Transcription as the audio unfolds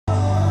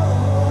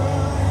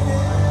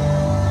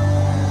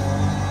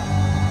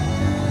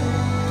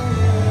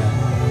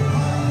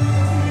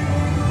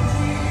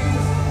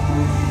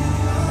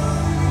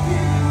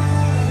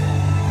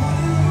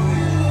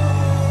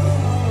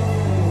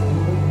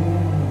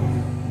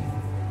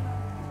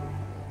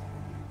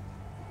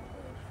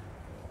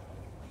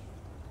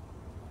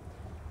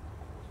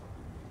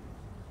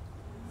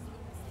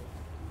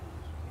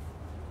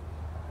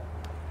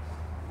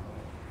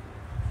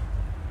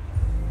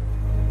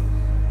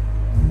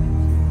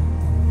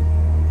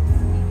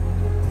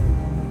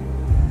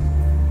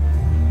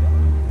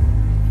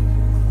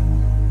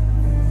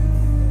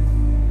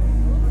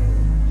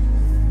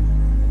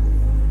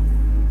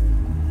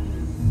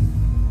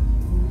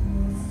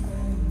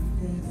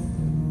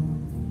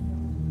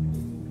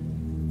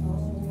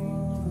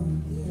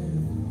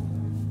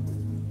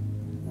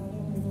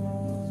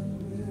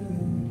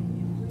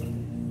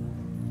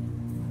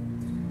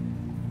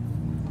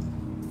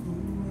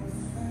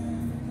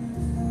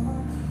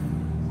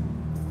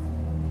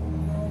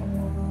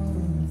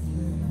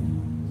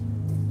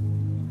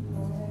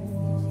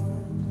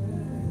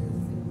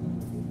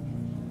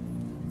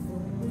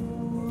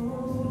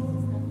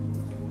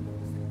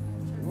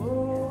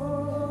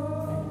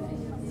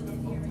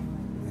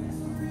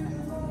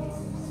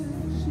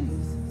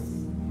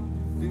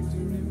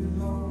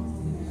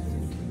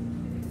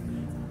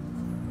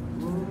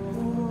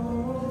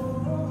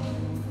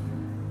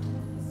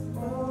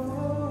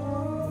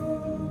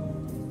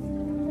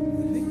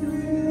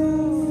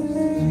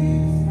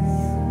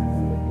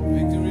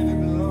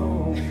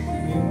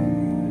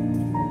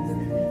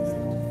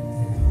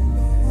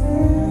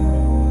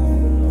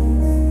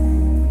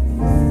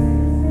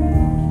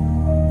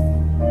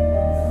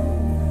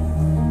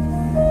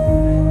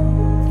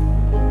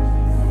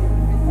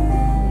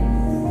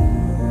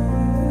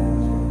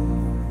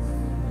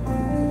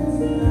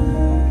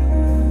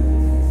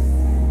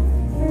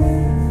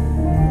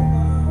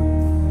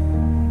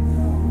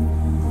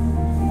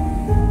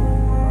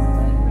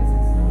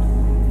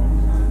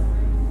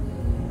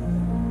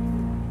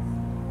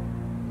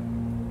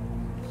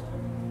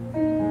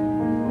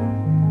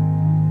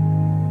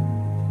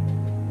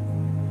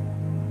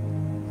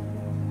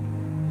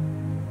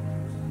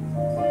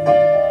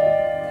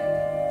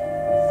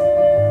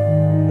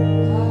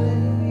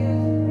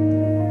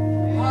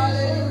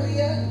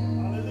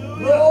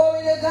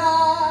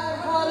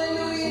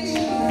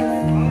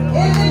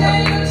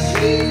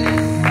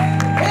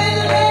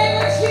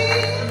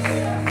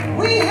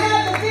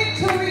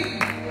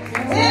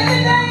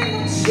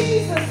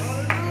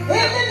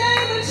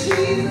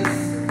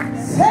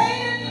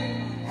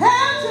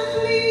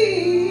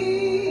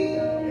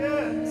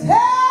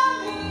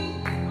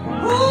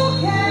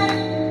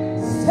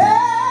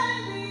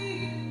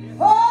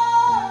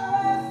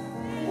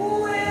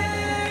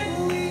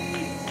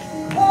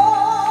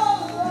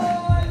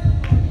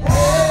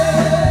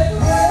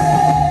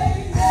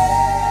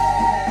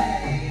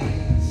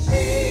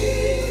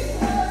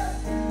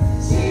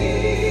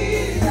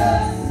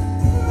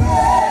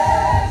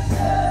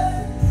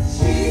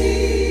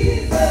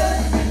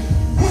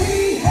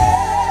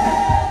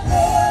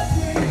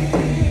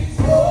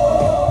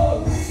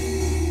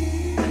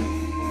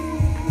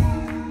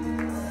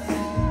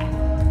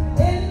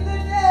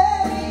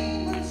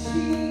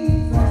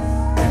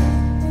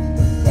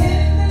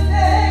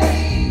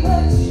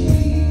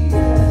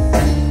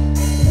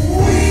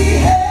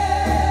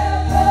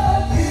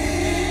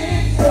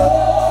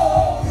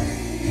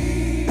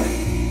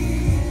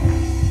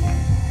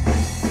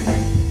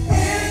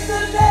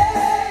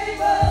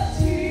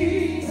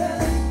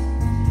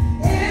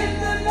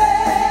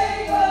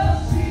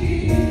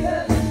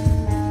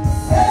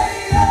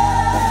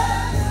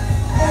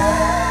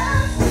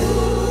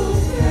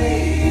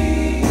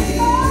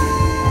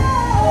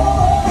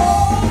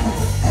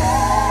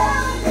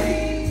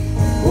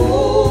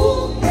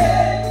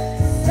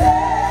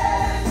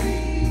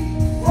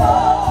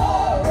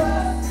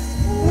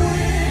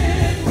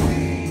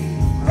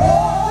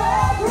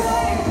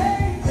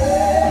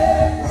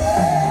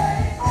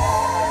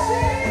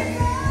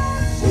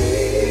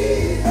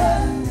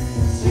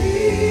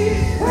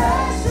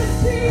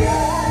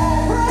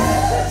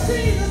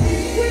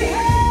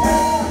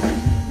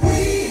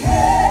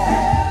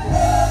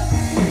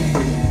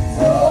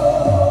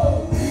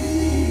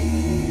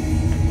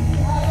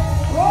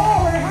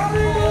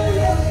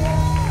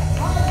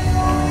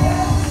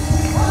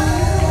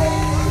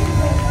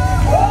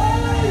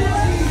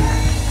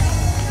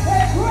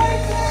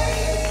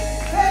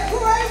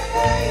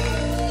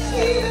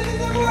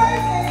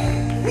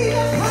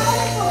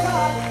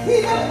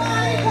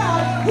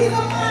He's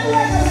a mind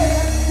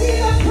regulator.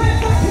 He's a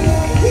prince of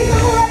peace. He's a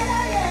great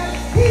I am.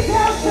 He's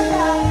El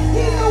Shaddai.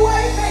 He's a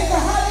way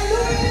maker.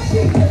 Hallelujah,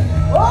 Jesus.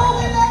 Oh,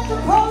 we love to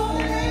call on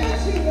the name of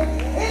Jesus.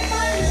 In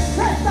my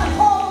distress, I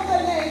call on the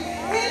name.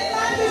 In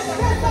my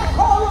distress, I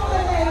call on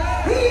the name.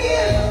 He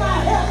is my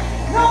help.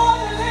 No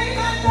other name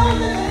I know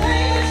than the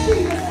name of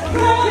Jesus.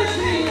 No other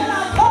name that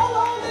I call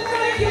on than the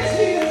name of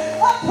Jesus.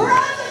 A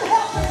present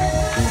help in the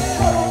time of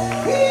trouble.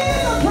 He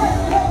is a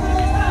present help in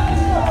the time of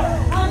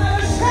trouble. I'm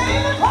not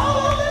ashamed to call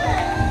on the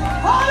name.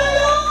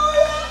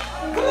 Hallelujah.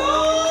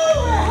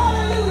 Glory.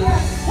 Hallelujah.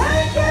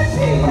 Thank you,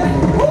 Jesus.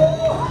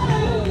 Ooh,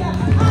 hallelujah.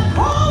 I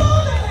call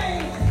on the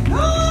name.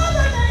 No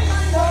other name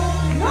I know.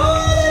 No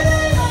other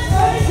name I know.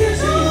 Thank you,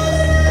 Jesus.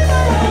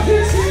 Thank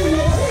you,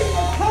 Jesus.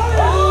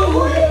 Oh,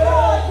 great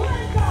God,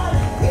 great God.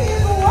 He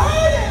is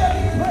worthy to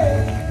be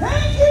praised.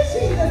 Thank you,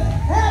 Jesus.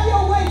 Have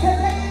your way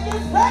today in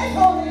this place,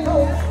 Holy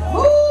Ghost.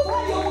 Move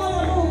how you want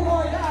to move,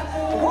 Lord God.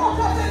 Walk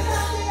up and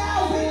down the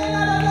aisle, being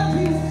out of the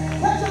peace.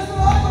 Touch us,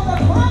 Lord, from the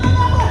crown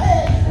of our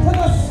head to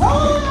the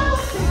sole of our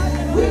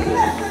feet. We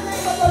bless the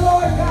name of the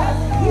Lord God.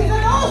 He's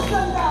an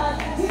awesome God.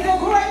 He's a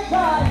great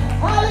God.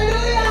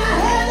 Hallelujah. I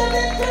have the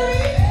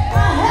victory.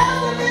 I have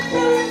the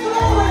victory.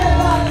 Glory to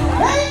God.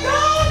 Thank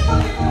God for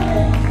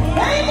victory.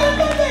 Thank you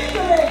for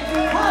victory.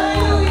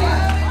 Hallelujah.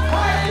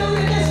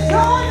 Hallelujah. This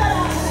joy that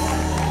I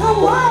have, the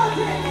world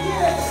can't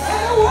give it,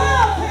 and the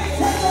world can't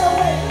take it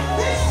away.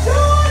 This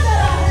joy that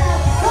I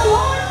have, the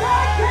Lord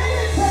God gave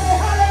it to me.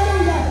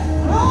 Hallelujah.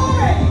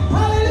 Glory.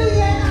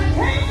 Hallelujah. And I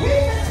can't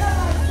keep it to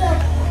myself.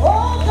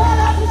 Oh, God,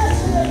 I bless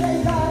you today,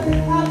 God.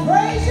 I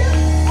praise you.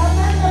 I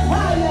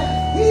magnify you.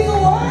 He's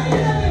worthy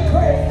to be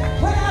praised.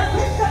 When I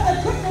think of the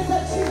goodness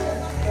of Jesus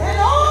and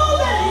all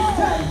that he's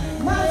done,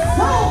 my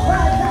soul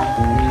cries out,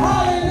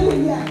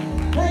 hallelujah.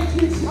 Thank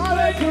you, Jesus.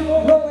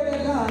 Glory to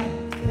God.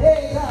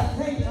 Hey, God,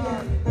 thank you.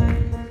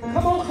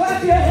 Come on,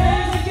 clap your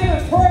hands and give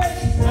him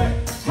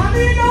praise. How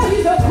many know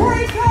he's a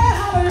great God?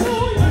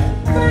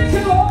 Hallelujah. Thank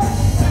you, Lord.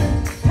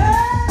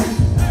 Hey.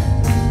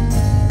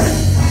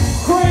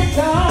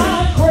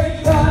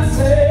 Great God,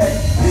 say,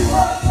 you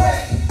are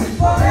great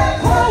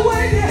forever. Come on,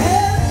 wave your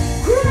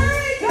hands.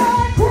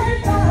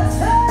 Great God,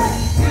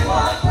 say, you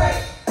are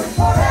great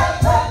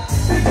forever.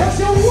 Because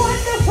you're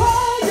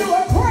wonderful, you're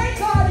a great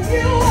God,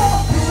 you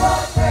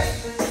are great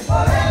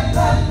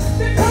forever.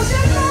 Because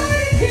you're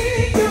mighty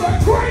King, you're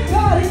a great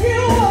God,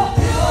 you are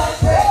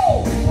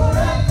great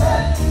forever.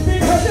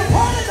 Because you're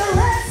part of the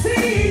Red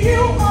Sea,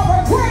 you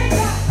are a great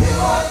God, you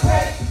are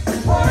great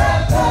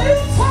forever. You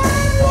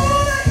turn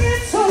water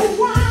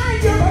into wine,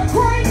 you're a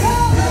great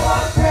God, you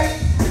are great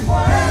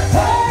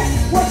forever.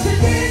 What you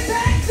did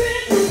back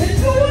then, you can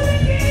do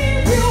it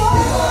again, you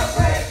are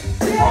great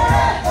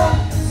forever.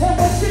 So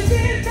what you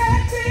did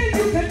back then,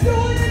 you can do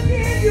it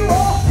again, you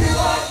are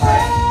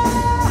great.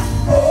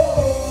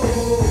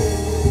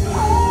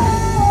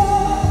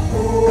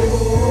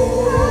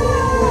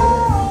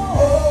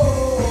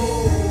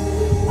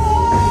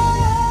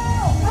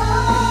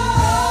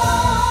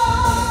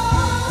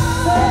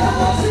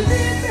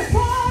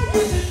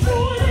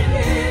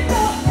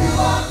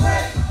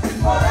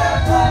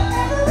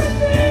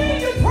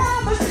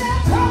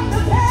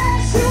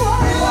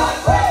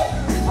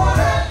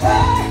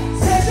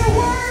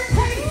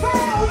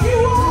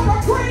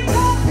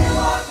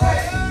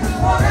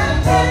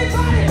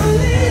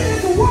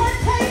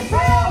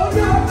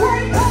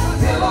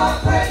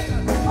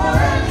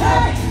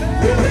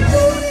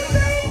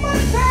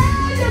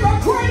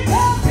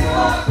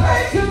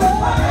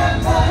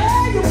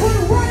 You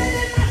put running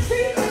in my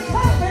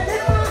feet.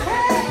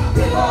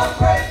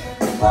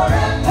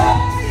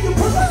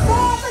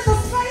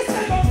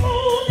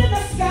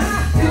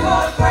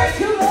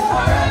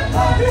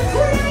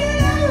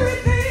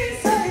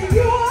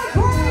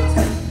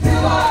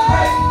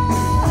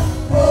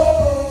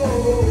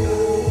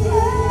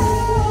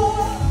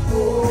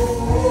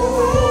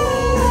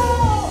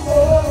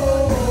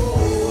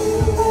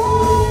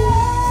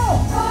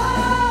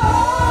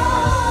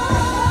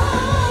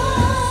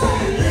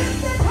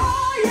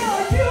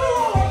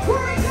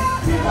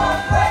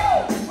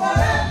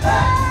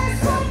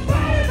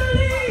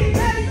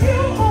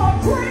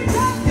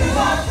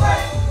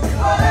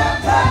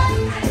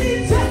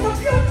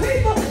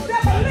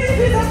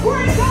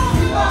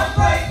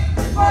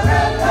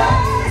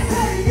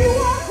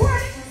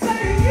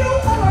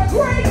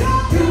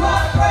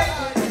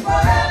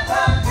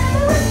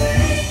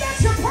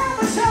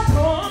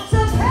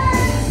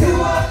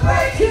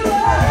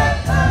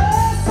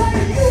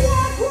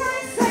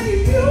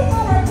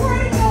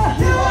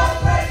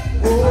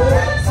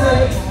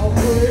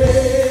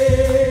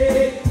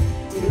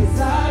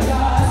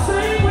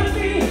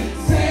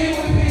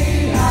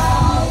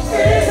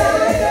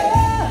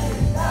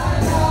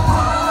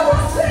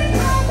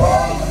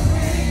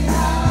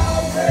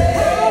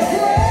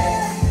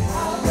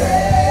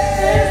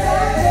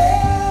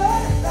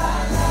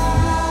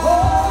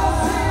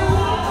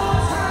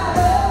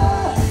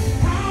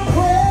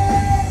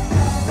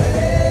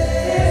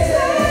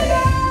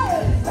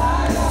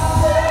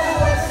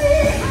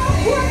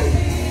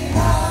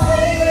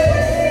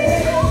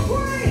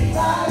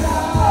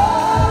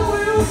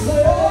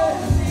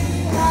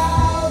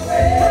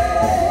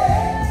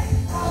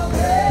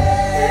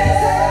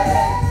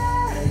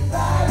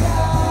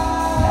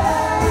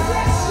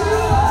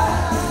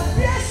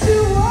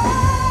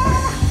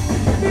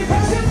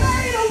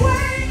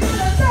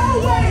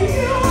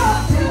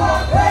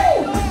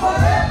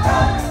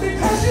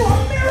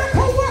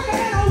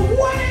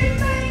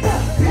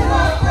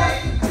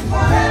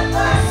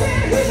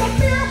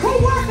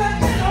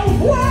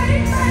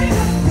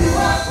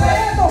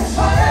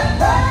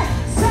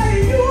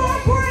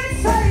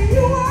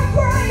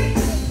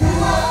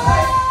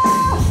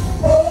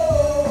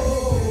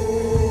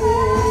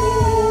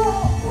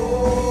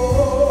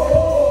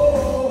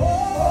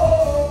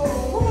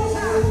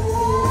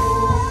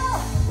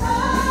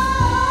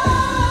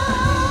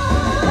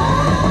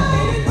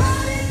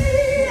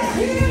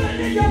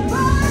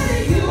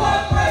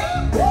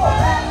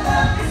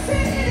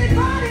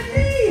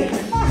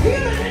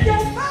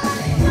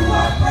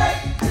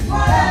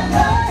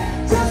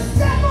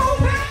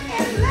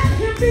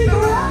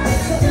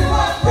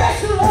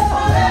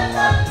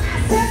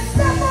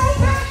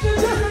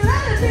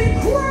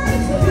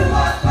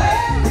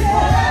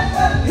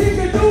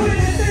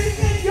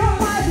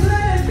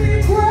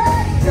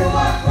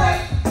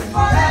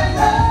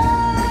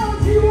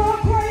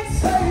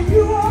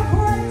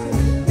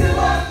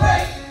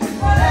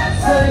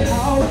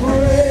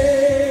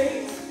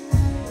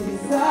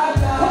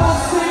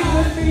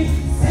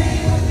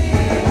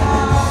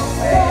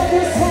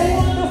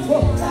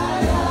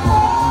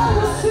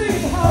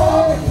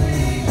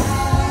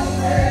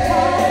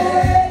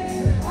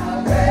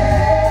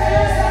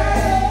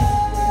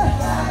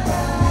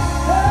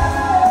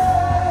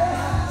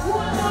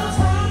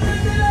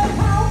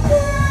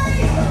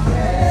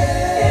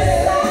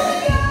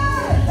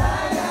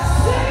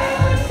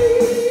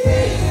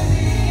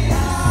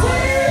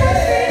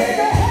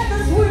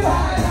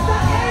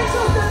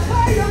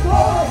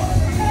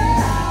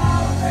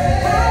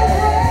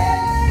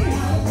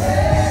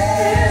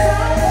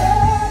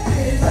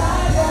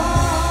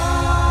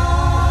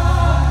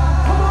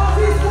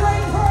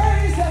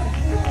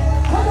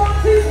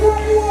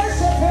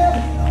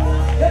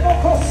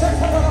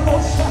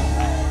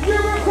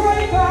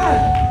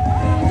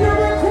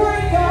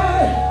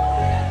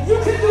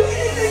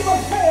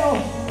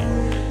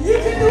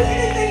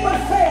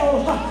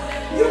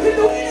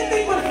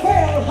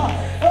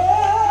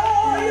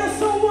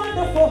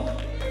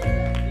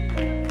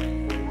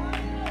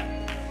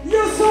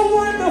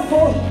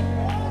 wonderful.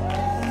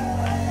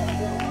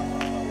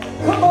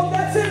 Come on,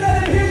 that's it.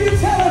 Let him hear you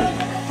tell him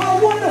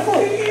how wonderful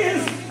he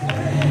is.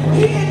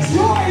 He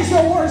enjoys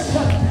your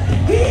worship.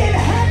 He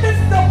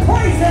inhabits the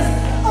praises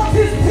of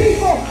his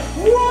people.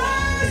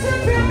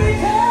 Worship him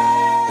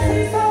because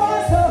he's so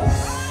awesome.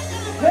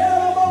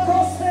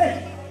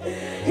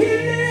 He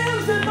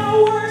lives in my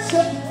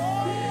worship.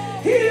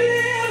 He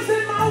lives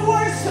in my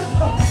worship.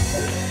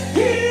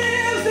 He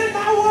lives in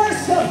my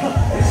worship.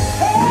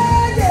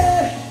 Oh,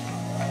 yeah.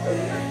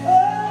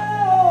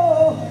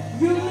 Oh,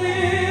 you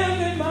live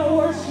in my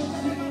worship.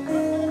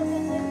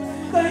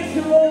 Thank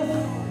you, Lord.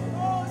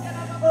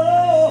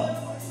 Oh.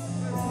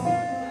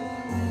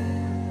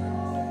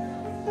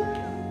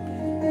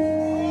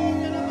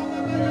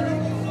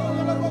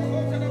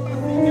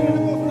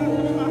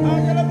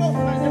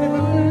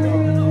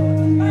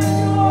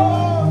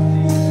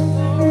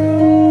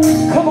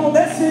 Come on,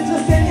 that's it.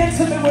 Just get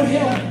intimate with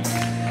him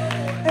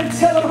and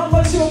tell him how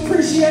much you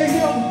appreciate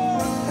him.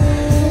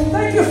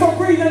 Thank you for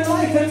breathing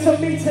life into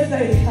me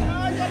today.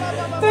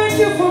 Thank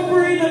you for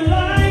breathing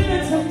life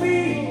into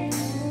me.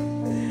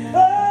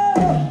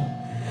 Oh,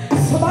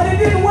 somebody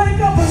didn't wake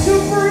up, but you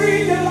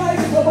breathed your life.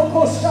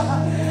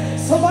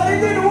 Somebody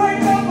didn't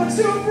wake up, but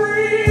you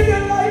breathed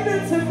your life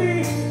into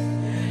me.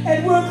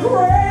 And we're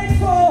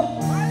grateful.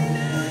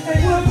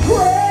 And we're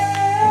grateful.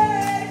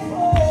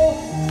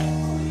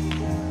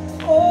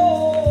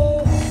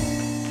 Oh.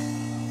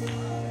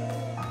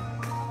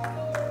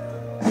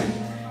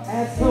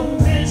 At the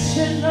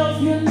mention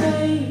of your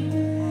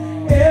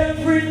name,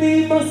 every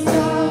knee must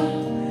bow,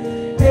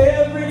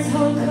 every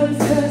tongue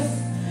confess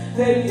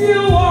that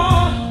you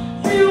are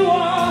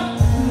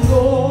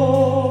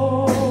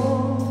Lord.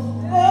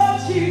 Oh,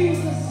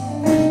 Jesus.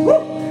 Woo.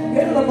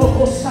 At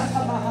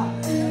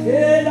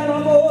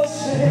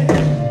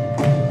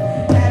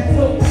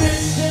the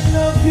mention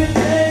of your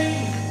name,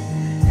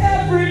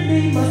 every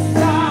knee must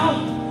bow,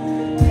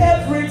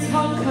 every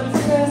tongue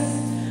confess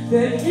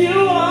that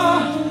you are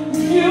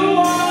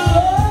Lord.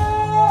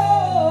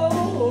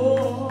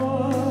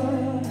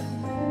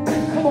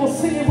 Come on,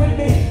 sing it with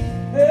me.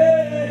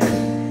 Hey.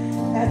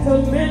 At the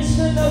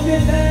mention of your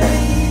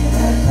name,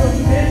 at the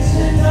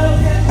mention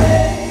of your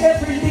name,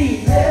 every knee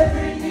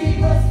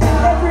must bow,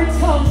 every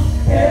tongue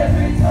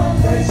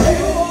that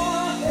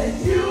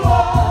you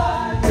are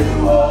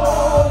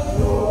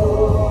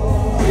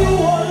Lord. You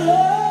are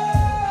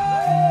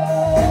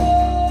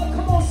Lord.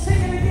 Come on,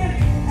 sing it again.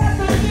 At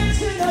the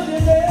mention of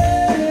your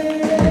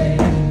name,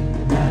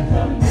 at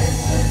the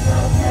mention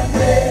of your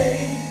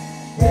name,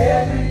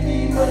 every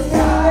knee must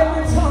bow,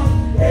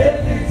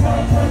 every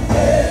tongue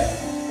confess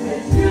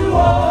that you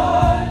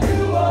are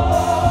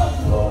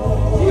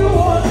Lord. You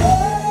are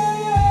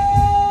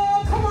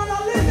Lord. Come on,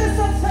 now lift this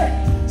up, say,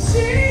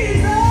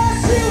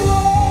 Jesus, you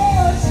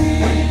are,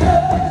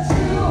 Jesus,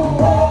 you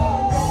are.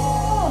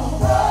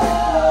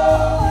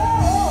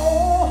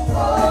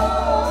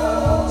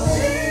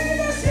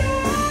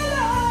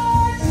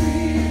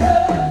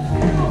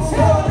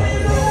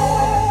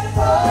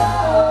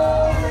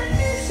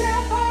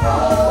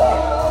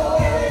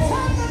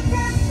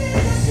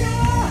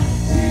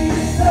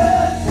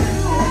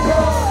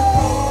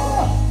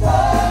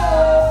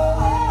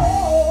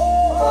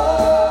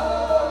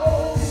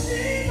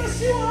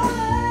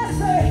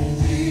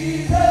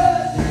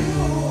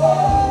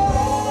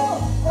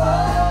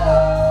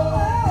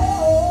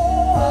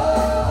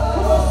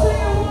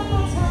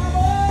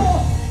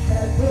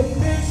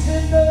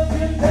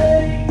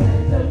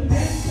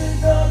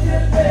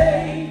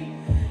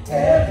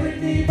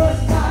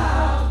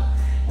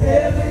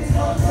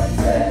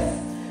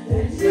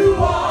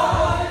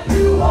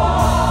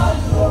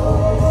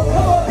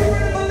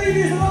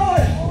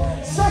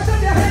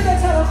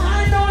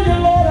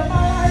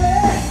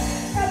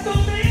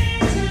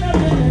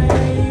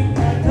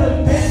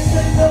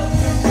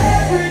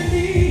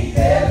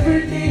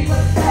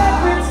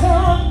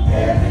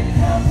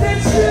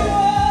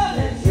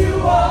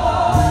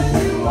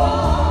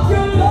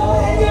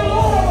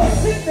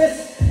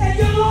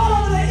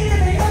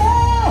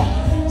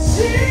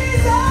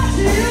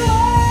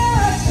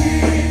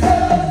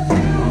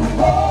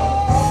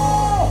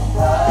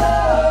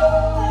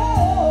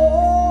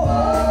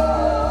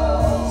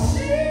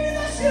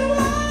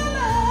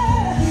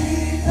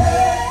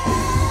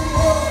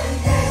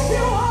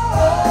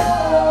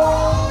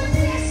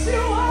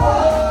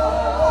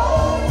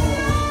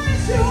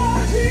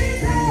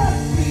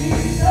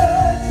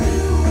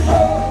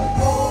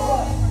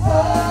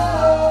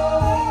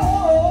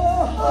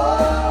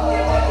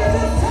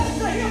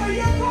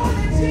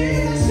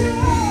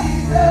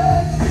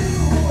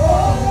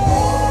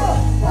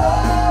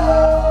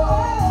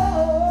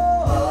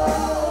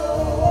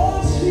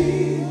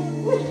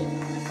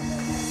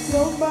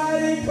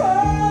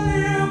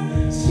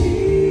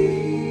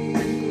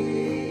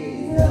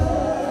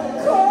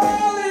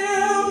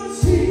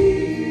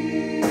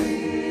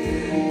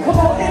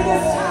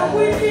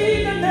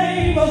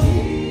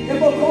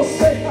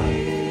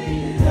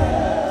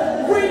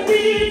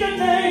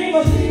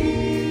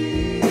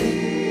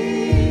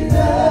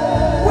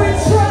 We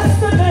trust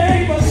the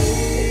name of Jesus.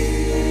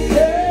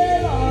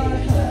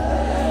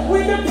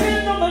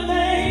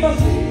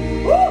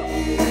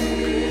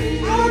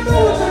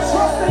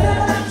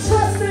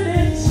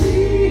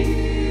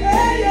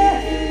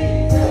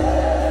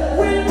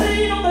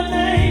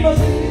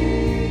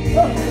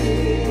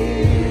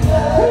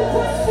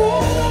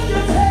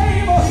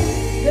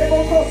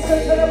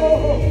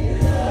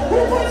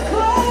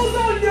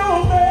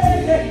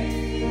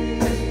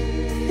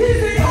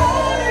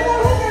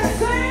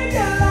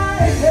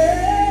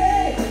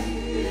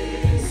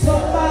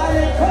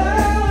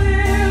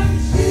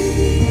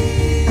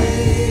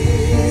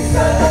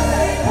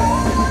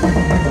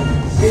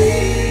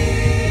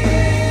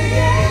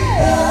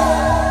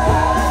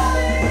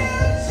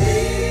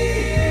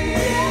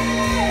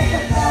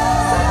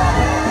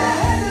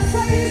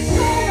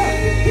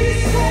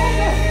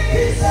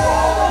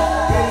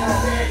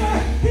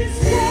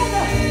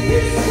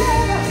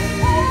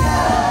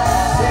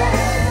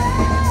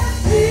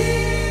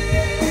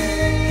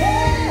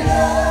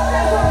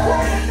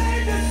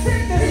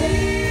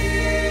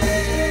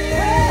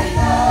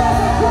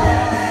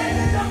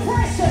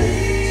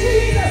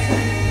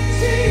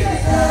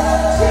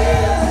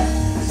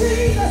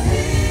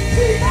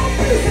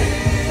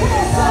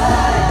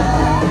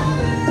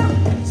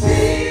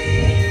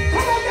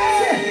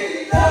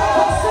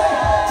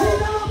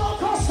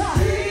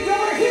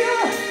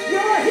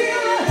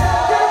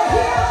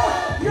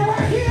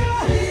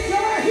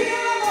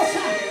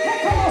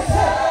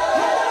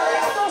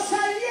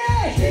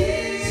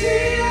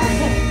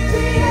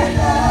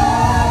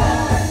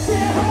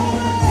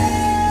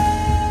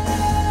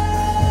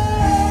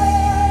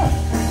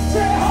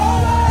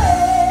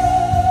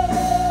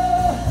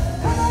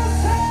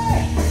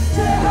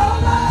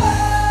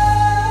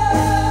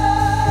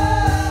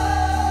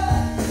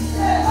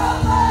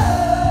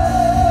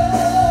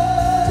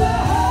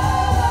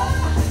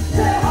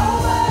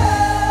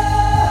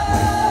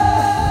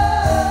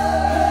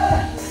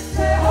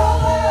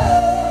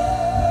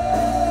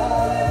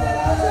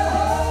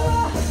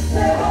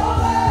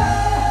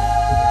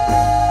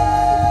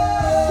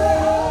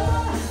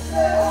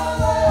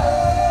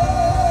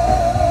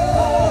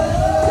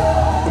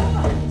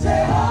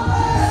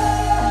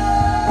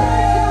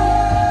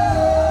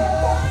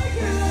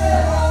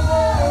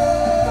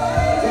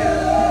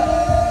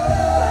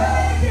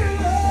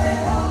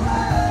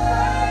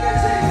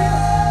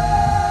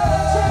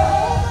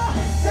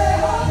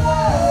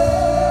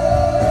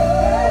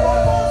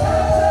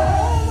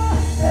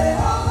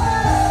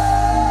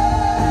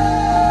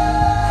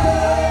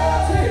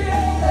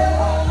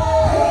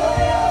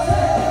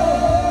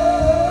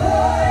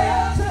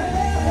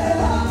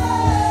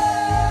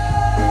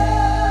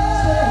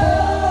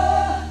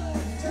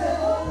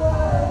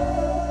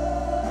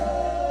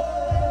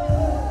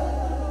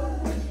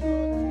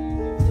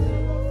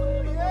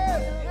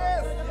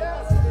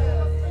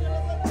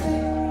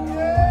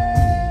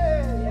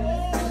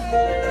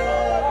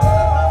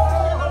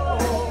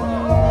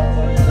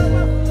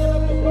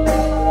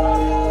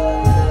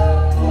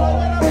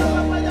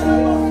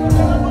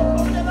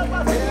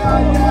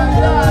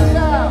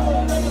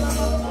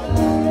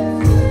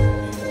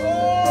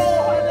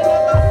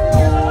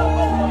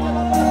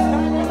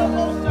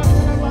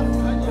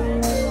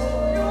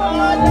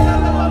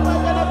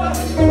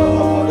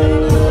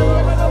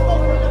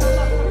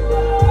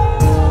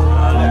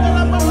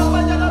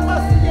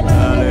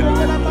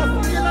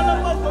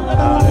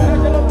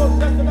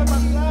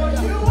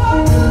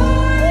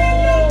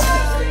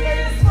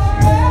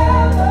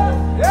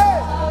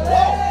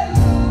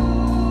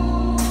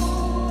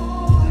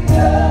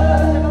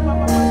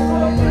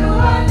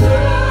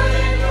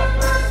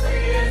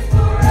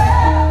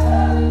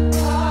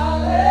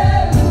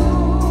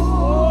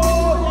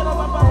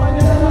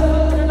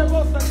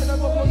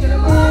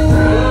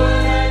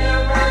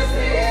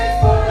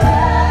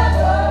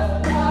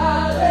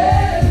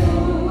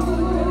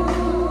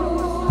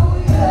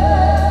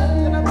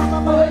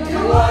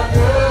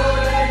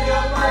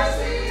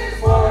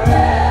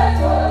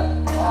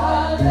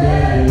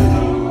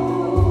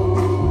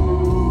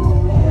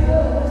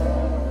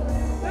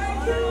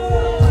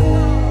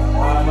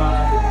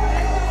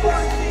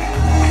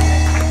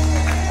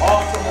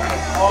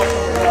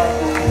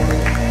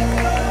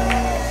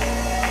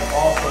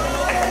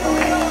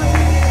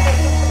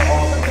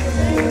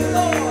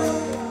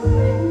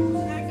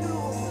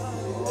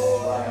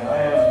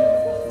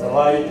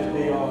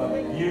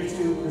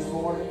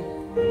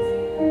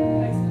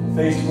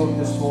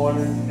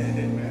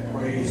 morning.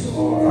 Praise the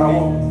Lord. I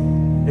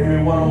want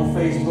everyone on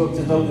Facebook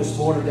to know this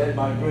morning that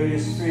my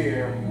greatest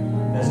fear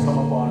has come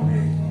upon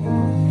me.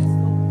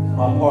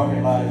 My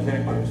parking lot is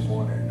empty this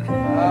morning.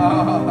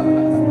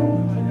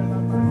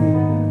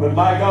 But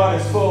my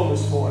God is full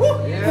this morning.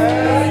 He's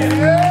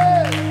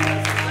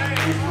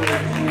full.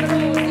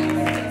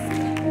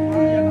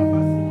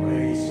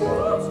 Praise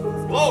God.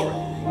 Glory.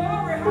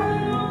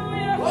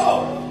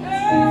 Glory.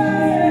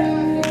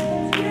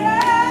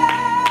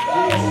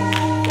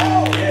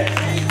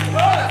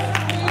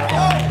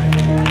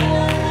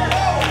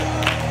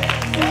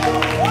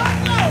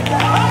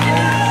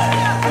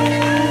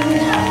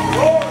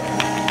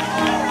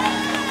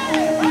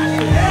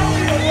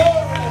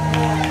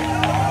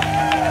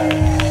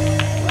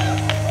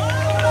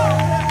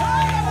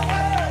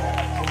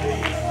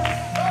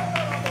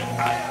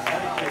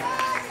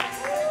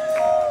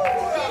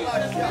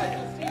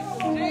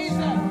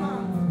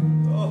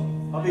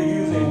 I'll be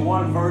using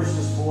one verse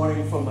this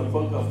morning from the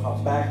book of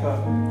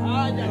Habakkuk.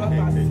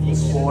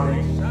 This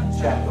morning,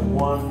 chapter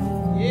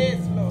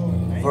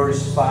 1,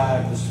 verse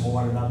 5 this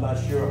morning. I'm not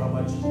sure how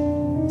much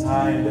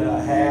time that I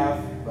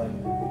have, but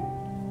I'm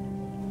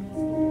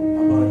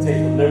going to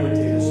take the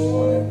liberty this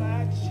morning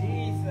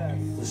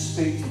to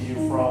speak to you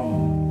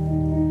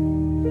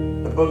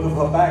from the book of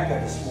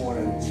Habakkuk this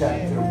morning,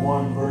 chapter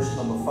 1, verse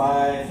number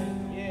 5.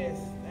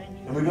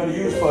 And we're going to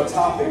use for a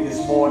topic this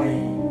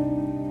morning,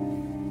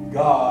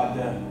 God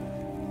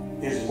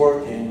is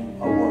working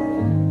a work.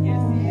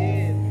 Yes, He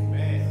is.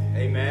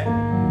 Amen.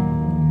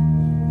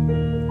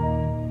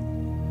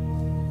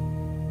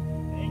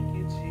 Thank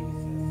you,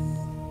 Jesus.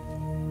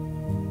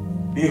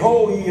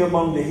 Behold ye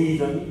among the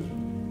heathen,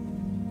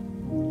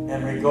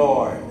 and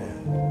regard,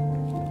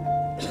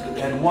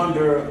 and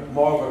wonder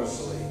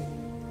marvelously.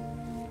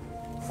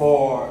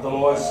 For the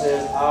Lord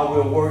says, I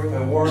will work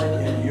a work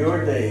in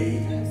your day,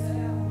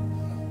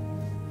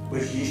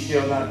 which ye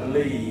shall not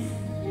believe,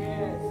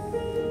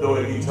 though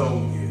it be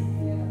told you.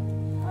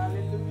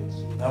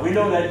 Now we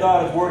know that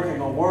God is working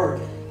a work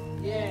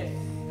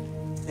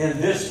in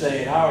this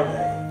day, in our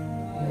day.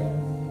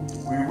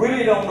 We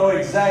really don't know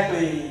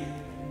exactly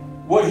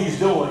what He's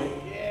doing,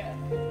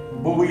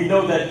 but we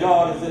know that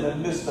God is in the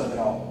midst of it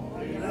all.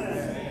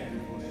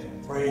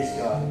 Praise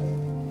God.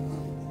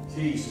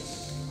 Jesus.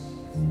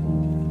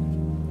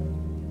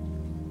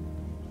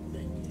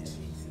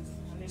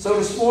 So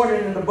this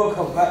morning in the book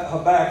of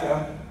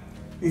Habakkuk,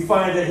 we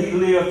find that he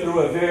lived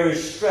through a very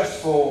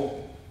stressful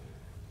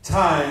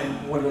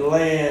time when the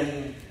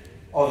land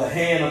or the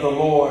hand of the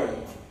Lord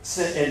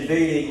sent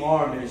invading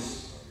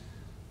armies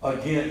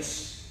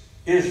against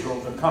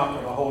Israel to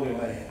conquer the Holy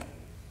Land.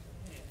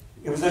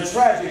 It was a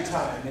tragic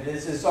time, and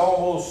it's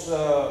almost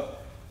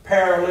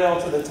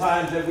parallel to the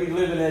times that we're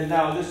living in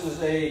now. This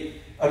is a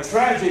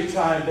tragic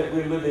time that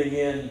we're living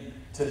in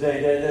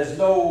today. There's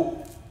no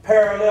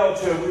parallel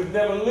to it. We've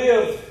never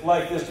lived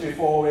like this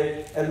before,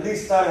 at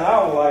least not in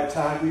our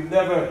lifetime. We've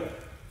never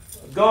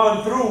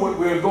gone through what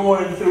we're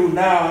going through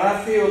now. And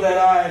I feel that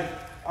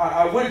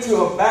I went to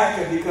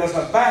Habakkuk because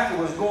Habakkuk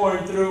was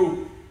going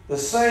through the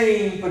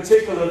same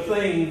particular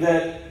thing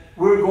that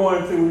we're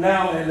going through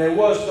now, and there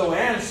was no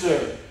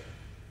answer.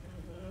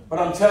 But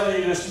I'm telling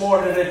you this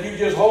morning that you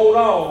just hold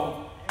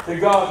on to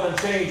God's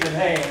unchanging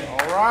hand.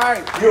 All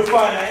right. You'll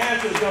find the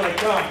answer is going to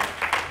come.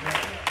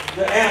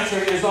 The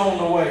answer is on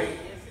the way.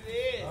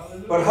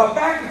 But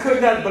Habakkuk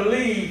could not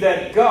believe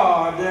that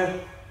God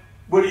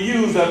would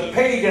use a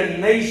pagan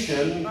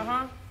nation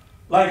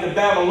like the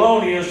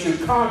Babylonians to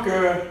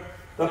conquer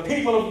the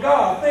people of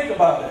God. Think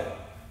about it.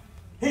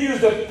 He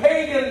used a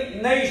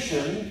pagan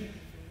nation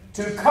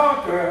to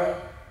conquer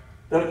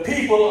the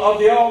people of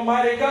the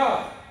Almighty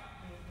God.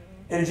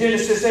 In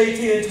Genesis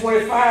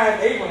 18:25,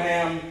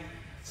 Abraham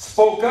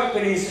spoke up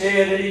and he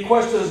said, and he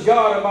questions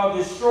God about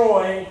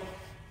destroying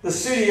the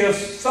city of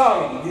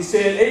Sodom. He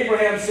said,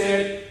 Abraham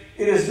said,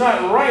 it is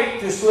not right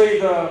to slay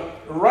the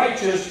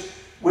righteous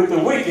with the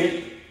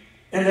wicked,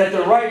 and that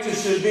the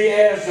righteous should be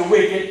as the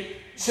wicked.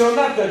 Shall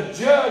not the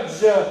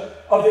judge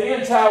of the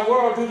entire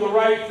world do the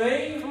right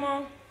thing? Come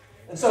on.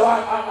 And so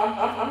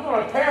I'm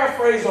going to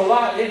paraphrase a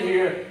lot in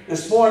here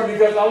this morning,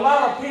 because a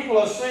lot of people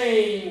are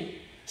saying,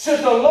 should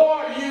the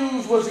Lord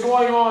use what's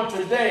going on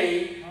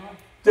today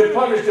to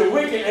punish the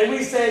wicked? And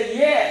we said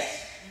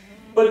yes.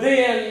 But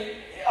then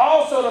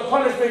also the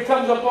punishment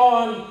comes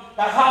upon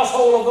the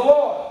household of the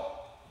Lord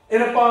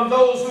and upon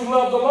those who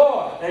love the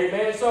Lord.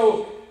 Amen.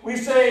 So we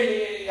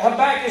say,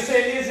 Habakkuk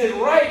said, is it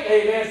right,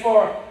 amen,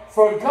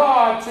 for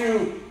God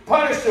to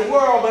punish the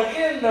world? But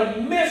in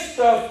the midst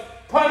of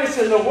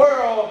punishing the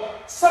world,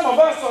 some of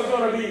us are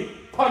going to be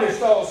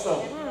punished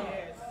also.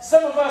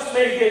 Some of us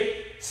may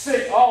get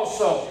sick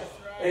also.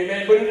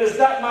 Amen. But it is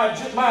not my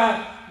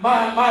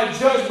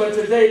judgment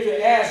today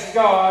to ask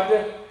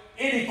God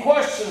any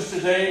questions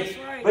today.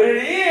 But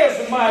it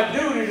is my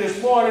duty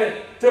this morning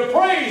to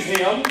praise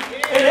Him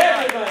in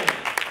everything.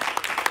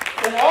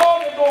 In all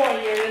the going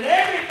in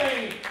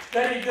everything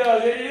that He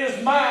does. It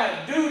is my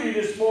duty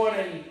this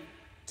morning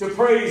to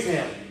praise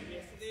Him.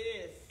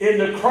 In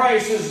the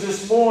crisis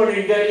this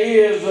morning that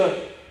is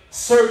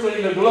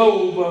circling the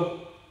globe.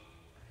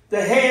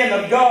 The hand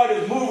of God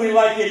is moving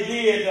like it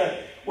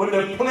did when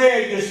the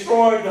plague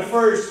destroyed the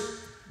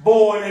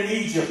firstborn in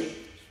Egypt.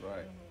 That's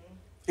right.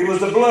 It was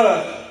the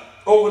blood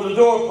over the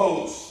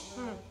doorposts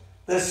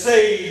that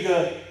saved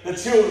the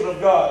children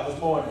of God this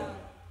morning.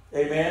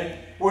 Amen.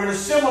 We're in a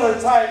similar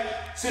type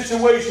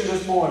situation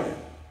this morning.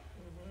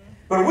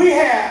 But we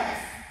have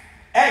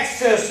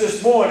access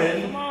this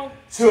morning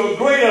to a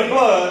greater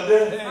blood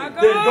than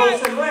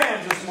goats and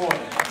lambs this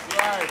morning.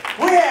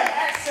 We have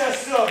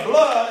access to a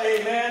blood,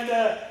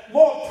 amen,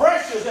 more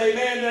precious,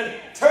 amen, than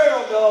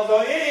turtle doves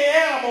or any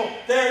animal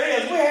there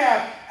is. We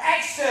have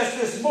access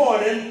this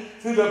morning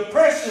to the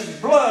precious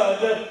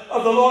blood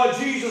of the Lord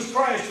Jesus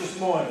Christ this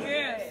morning.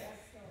 Yes.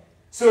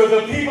 So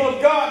the people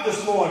of God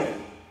this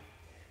morning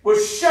will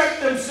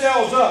shut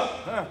themselves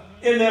up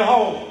in their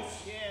homes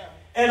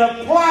and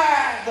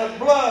apply the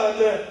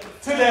blood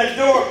to their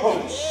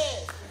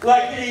doorposts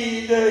like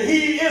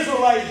the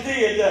Israelites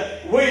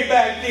did way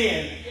back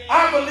then.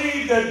 I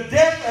believe the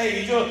death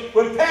angel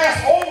would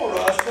pass over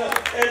us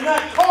and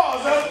not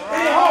cause us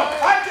any harm.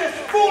 I'm just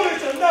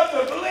foolish enough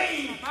to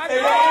believe in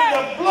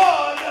the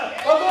blood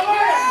of the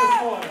Lamb this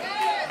morning.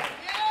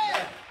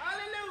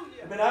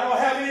 I mean, I don't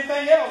have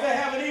anything else. They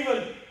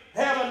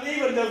haven't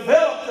even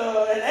developed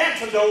an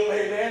antidote,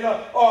 amen,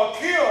 or a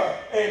cure,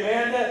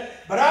 amen.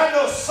 But I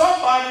know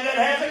somebody that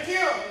has a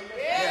cure.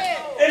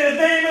 And his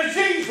name is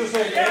Jesus,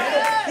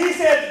 amen. He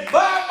said,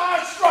 by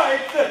my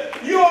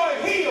stripes you are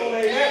healed,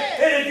 amen.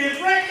 And if you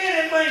drink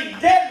anything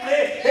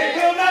deadly, it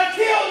will not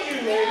kill you,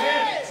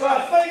 amen. So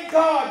I thank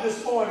God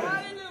this morning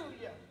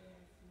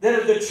that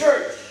if the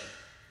church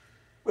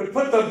would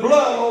put the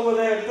blood over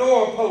their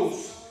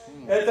doorposts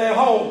at their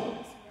home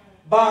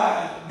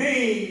by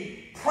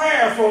being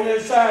prayerful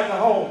inside the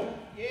home.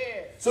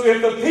 So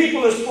if the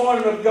people this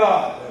morning of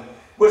God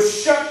would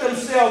shut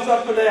themselves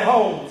up in their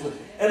homes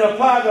and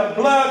apply the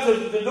blood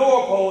to the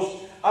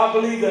doorpost, I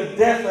believe the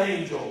death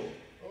angel.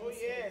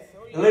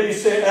 The lady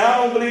said, I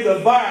don't believe the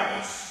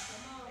virus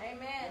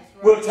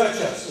will touch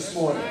us this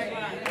morning.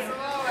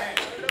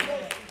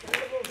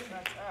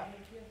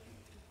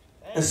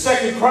 In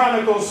 2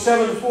 Chronicles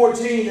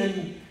 7:14,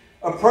 in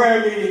a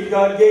prayer meeting,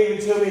 God gave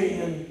it to me,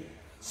 and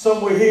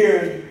somewhere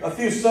here a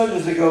few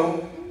Sundays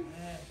ago.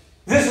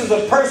 This is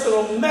a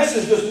personal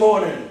message this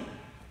morning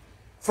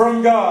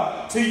from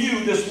God to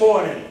you this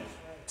morning.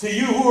 To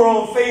you who are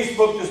on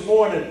Facebook this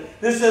morning,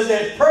 this is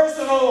a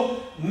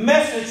personal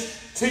message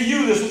to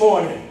you this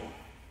morning.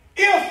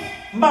 If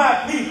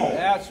my people,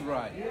 that's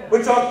right,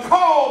 which are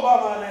called by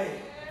my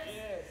name,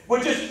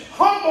 would just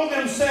humble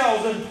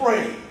themselves and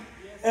pray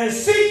and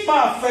seek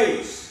my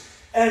face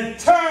and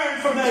turn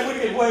from their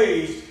wicked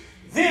ways,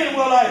 then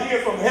will I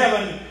hear from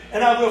heaven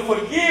and I will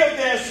forgive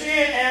their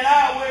sin and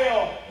I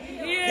will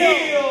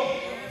heal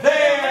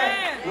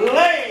their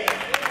land.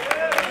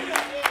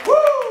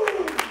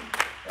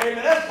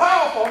 Amen. That's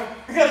powerful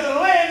because the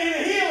land needs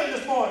a healing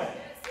this morning.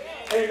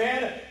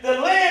 Amen. The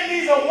land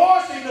needs a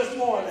washing this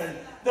morning.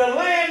 The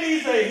land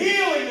needs a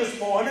healing this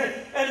morning.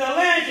 And the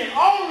land can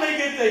only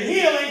get the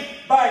healing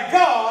by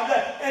God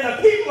and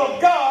the people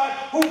of God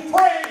who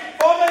pray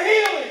for the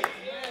healing.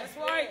 That's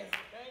right.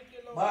 Thank you,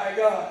 Lord. My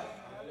God.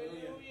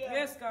 Hallelujah.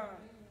 Yes, God.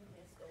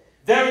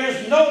 There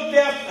is no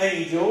death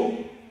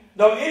angel,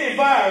 nor any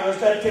virus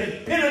that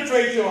can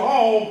penetrate your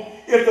home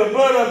if the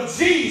blood of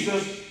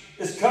Jesus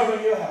is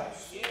covering your house.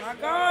 My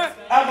God.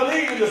 I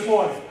believe it this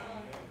morning.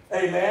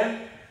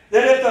 Amen.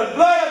 That if the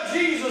blood of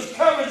Jesus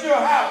covers your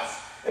house,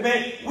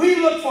 amen, we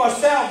look for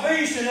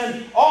salvation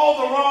in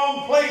all the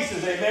wrong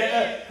places.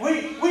 Amen.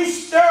 We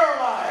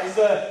sterilize.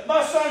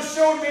 My son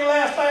showed me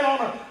last night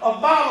on a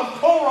bottle of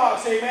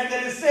Clorox, amen,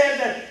 that it said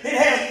that it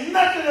has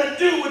nothing to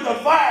do with the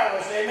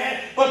virus,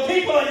 amen, but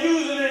people are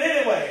using it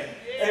anyway.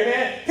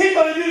 Amen.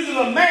 People are using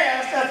a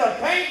mask that's a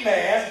paint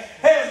mask.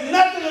 Has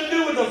nothing to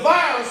do with the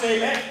virus.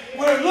 Amen.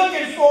 We're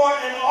looking for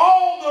it in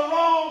all the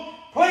wrong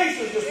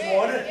places this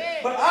morning.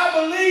 But I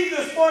believe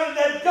this morning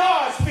that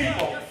God's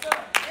people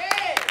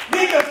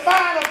need to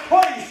find a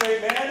place,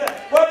 amen,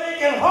 where they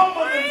can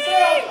humble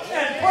themselves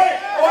and pray.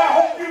 Oh, I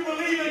hope you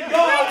believe in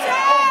God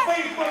on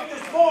Facebook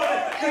this morning,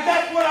 because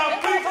that's what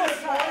I'm preaching this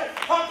morning.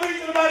 I'm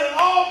preaching about an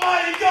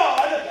almighty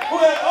God who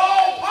has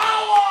all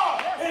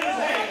power in his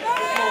hands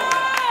this morning.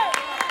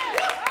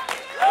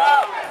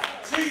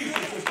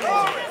 Jesus is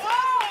Lord.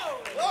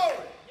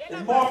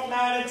 In Mark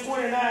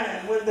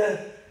 9:29, when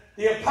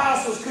the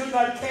apostles could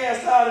not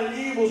cast out an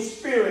evil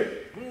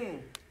spirit,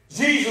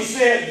 Jesus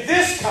said,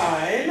 this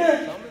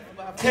kind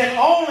can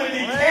only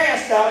be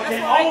cast out,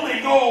 can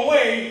only go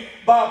away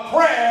by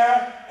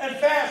prayer and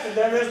fasting.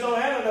 There is no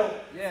antidote.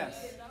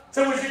 Yes.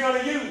 So what you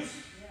going to use?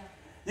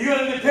 You're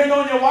going to depend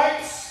on your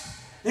wipes?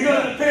 You're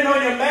going to depend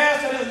on your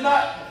mask that is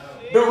not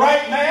the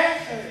right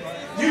mask?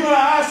 You're going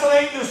to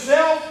isolate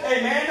yourself,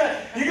 amen.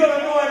 You're going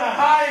to go into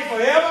hiding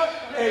forever,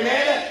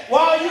 amen.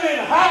 While you're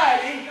in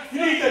hiding, you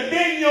need to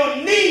bend your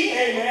knee,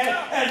 amen,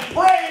 and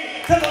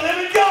pray to the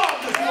living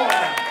God this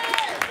morning.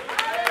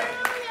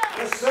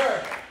 Yes,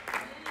 sir.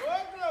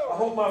 I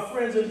hope my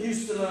friends in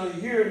Houston are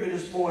hearing me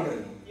this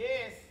morning.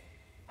 Yes.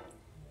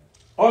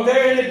 Are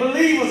there any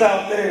believers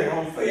out there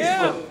on Facebook?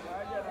 Yeah.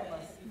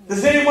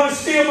 Does anyone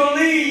still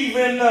believe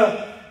in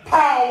the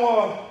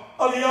power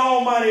of the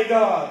Almighty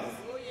God?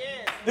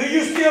 Do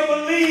you still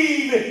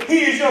believe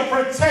He is your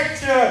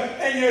protector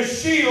and your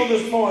shield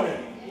this morning?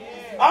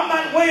 I'm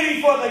not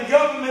waiting for the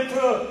government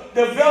to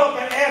develop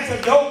an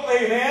antidote,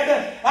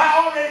 amen.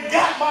 I already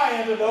got my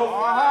antidote.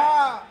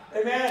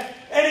 Amen.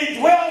 And He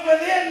dwells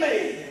within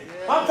me.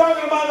 I'm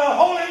talking about the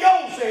Holy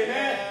Ghost,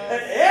 amen.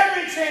 And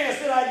every chance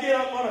that I get,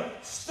 I'm going to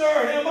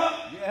stir Him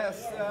up.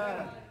 Yes,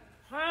 sir.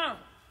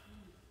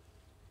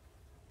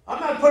 I'm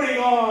not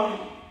putting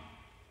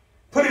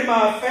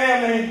my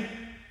family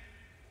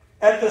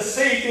at the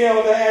safety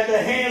or at the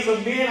hands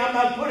of men. I'm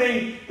not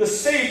putting the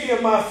safety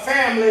of my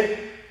family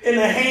in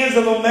the hands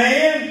of a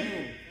man.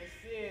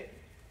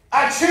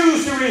 I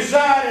choose to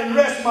reside and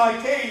rest my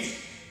case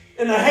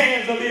in the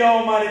hands of the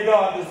Almighty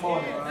God this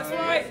morning. That's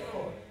right.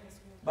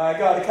 My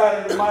God, it kind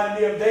of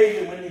reminded me of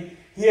David when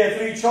he had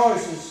three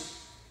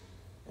choices.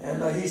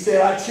 And he said,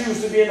 I choose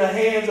to be in the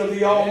hands of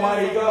the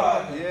Almighty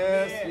God.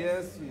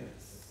 Yes.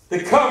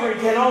 The covering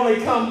can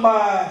only come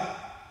by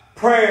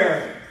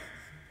prayer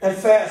and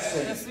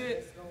fasting. That's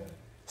it.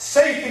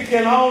 Safety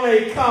can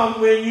only come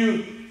when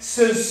you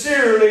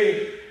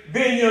sincerely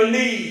bend your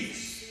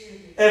knees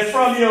and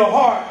from your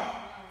heart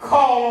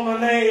call on the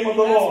name of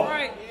the Lord.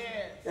 Right.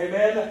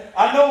 Amen.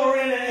 I know we're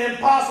in an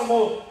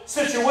impossible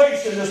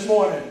situation this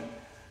morning,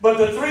 but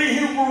the three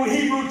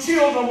Hebrew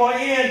children were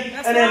in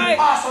an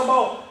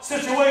impossible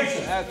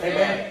situation.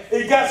 Amen.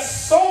 It got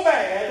so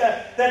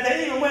bad that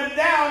they even went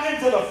down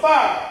into the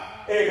fire.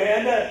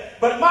 Amen.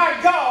 But my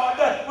God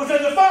was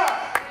in the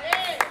fire.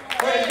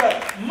 Praise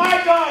God.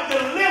 My God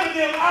delivered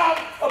them out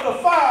of the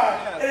fire.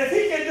 And if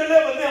He can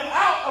deliver them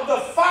out of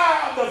the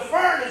fire of the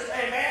furnace,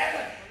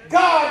 amen,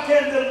 God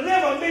can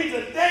deliver me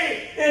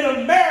today in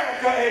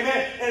America,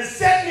 amen, and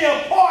set me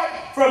apart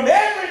from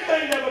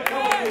everything that would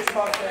come against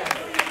my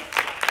family.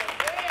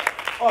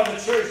 Or the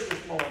church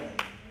this morning.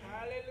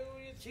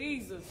 Hallelujah,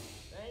 Jesus.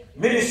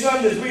 Many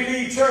Sundays we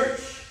leave church.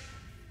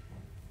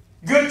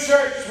 Good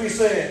church, we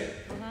said.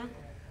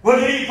 What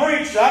did he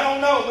preach? I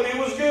don't know, but it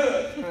was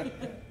good.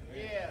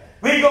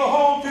 We go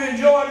home to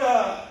enjoy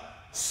the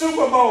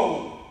Super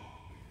Bowl,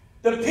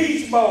 the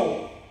Peach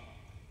Bowl,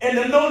 and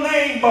the No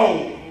Name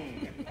Bowl.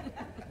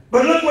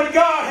 But look what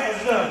God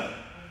has done.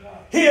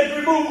 He has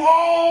removed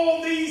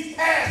all these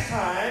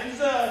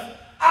pastimes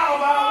out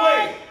of our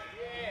way.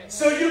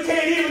 So you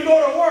can't even go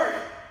to work.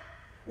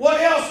 What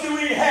else do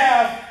we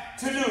have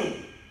to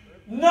do?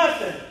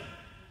 Nothing.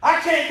 I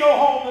can't go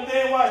home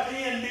today and watch the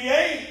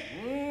NBA.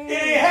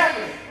 It ain't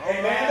happening.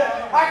 Amen.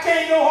 I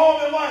can't go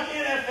home and watch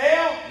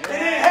NFL.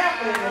 It ain't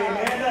happening.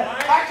 Amen.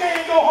 I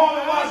can't go home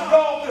and watch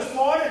golf this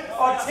morning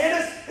or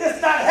tennis. It's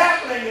not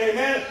happening.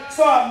 Amen.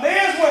 So I may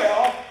as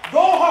well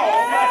go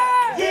home,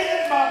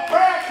 get in my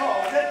prayer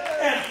closet,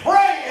 and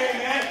pray.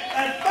 Amen.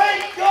 And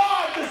thank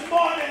God this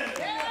morning.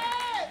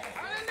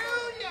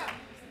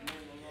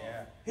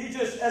 He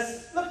just,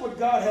 look what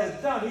God has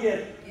done. He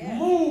has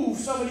moved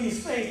some of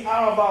these things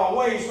out of our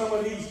way, some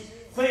of these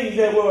things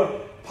that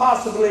were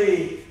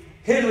possibly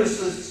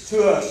hindrances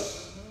to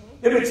us.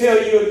 Let me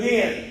tell you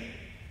again,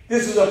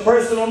 this is a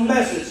personal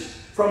message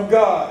from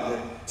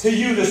God to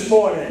you this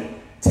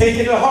morning. Take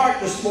it to heart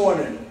this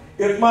morning.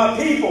 If my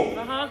people,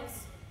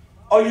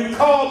 are you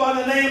called by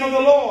the name of the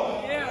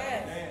Lord?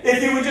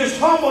 If you would just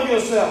humble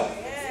yourself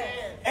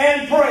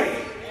and pray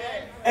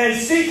and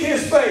seek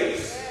His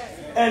face,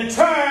 and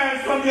turn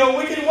from your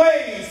wicked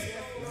ways,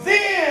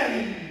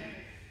 then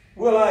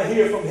will I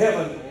hear from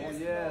heaven.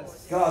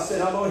 God said,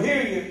 I'm going to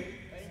hear you,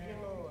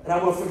 and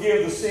I will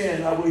forgive the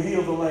sin, I will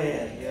heal the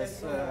land.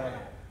 Yes, sir.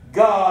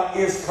 God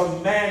is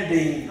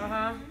commanding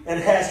and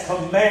has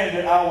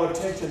commanded our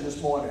attention this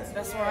morning.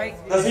 That's right.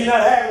 Does He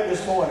not have it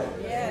this morning?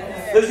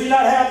 Yes. Does He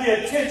not have the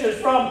attention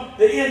from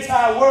the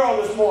entire world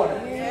this morning?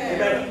 Yes.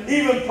 Amen.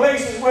 Even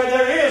places where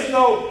there is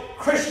no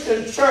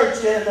Christian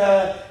church in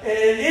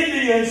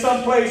India in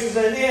some places,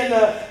 and in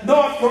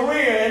North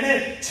Korea, and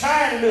in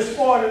China this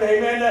morning,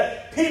 amen.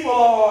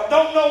 People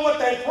don't know what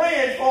they're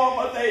praying for,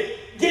 but they're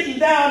getting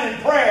down in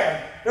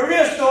prayer. There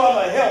is no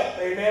other help,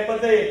 amen,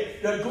 but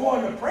they're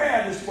going to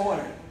prayer this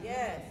morning.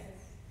 Yes.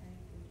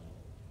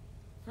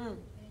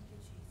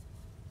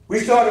 We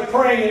started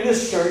praying in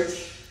this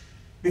church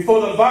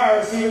before the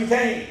virus even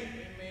came.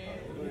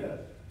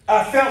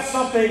 I felt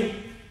something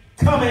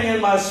coming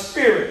in my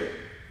spirit.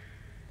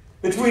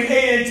 Between 8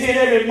 and 10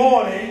 every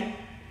morning,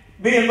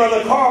 me and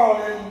Brother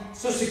Carl and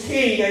Sister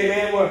King,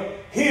 amen, were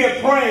here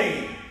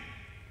praying.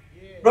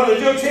 Brother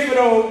Joe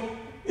Thibodeau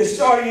is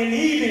starting an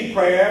evening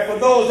prayer for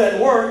those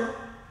that work,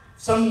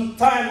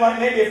 sometimes like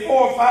maybe 4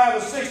 or 5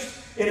 or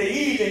 6 in the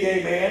evening,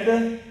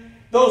 amen.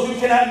 Those who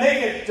cannot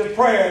make it to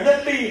prayer.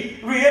 Let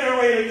me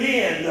reiterate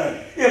again,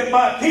 if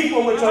my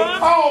people which are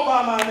called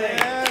by my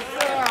name,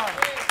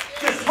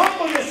 just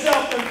humble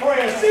yourself in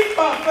prayer, seek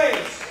my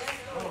face,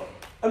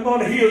 I'm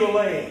going to heal the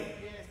land.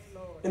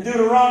 In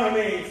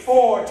Deuteronomy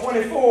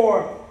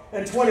 4:24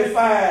 and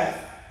 25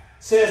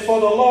 says, for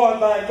the Lord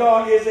thy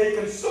God is a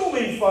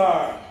consuming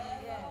fire.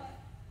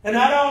 And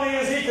not only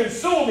is he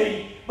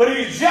consuming, but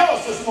he's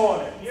jealous this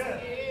morning.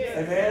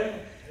 Amen.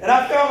 And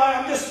I felt like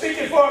I'm just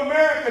speaking for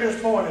America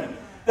this morning.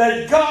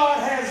 That God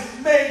has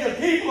made, the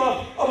people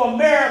of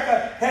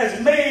America has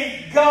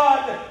made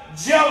God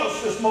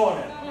jealous this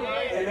morning.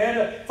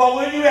 Amen. For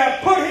when you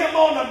have put him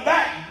on the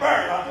back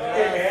burner,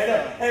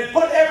 amen, and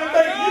put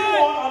everything you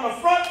want on the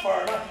front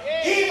burner,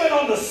 even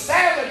on the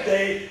Sabbath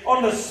day,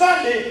 on the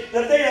Sunday,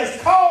 the day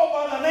that's called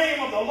by the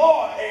name of the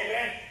Lord,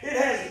 amen, it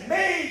has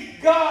made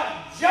God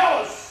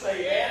jealous,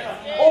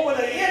 amen, over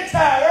the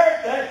entire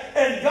earth.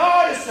 And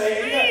God is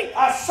saying,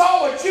 I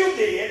saw what you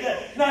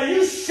did. Now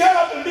you shut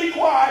up and be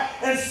quiet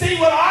and see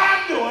what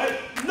I'm doing.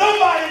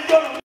 Nobody's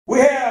going to. We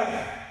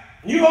have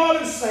New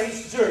Orleans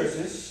Saints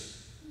jerseys.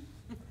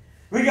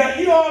 We got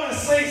New Orleans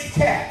Saints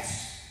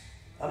caps.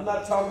 I'm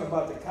not talking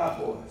about the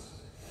Cowboys.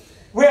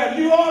 We have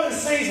New Orleans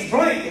Saints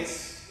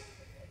blankets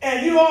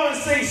and New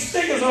Orleans Saints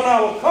stickers on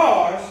our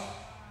cars.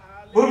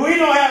 But we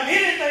don't have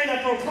anything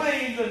that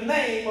proclaims the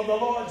name of the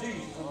Lord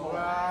Jesus.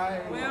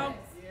 Right. Well,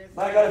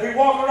 My God, if we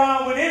walk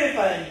around with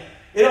anything,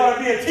 it ought to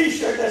be a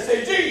t-shirt that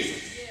says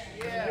Jesus.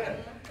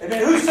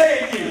 Amen. Who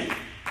saved you?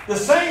 The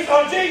saints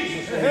or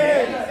Jesus?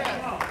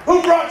 Amen.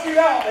 Who brought you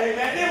out?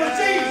 Amen. It was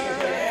Jesus.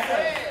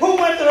 Amen. Who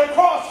went to the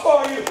cross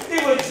for you?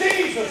 It was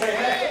Jesus.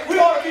 Amen. We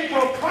ought to be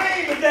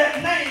proclaiming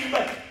that name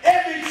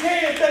every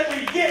chance that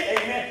we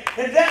get. Amen.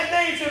 And that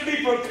name should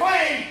be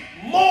proclaimed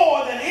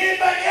more than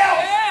anything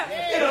else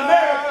in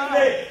America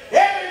today.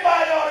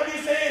 Everybody ought to be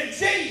saying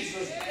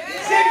Jesus,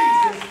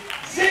 Jesus,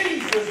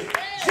 Jesus,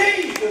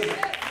 Jesus,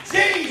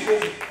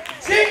 Jesus,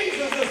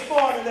 Jesus this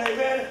morning,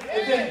 amen.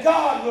 And then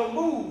God will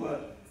move.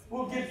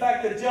 We'll get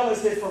back the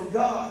jealousy from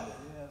God.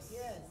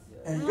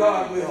 And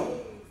God will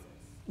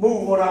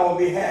move on our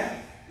behalf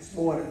this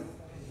morning.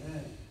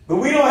 But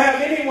we don't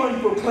have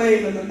anyone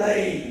proclaiming the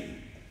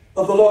name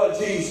of the Lord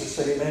Jesus,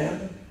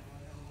 amen.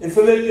 In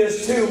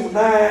Philippians 2,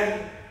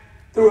 9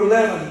 through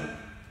 11,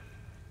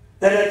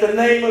 that at the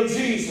name of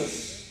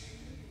Jesus,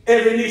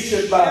 every knee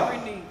should bow,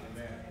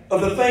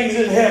 of the things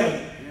in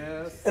heaven,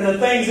 and the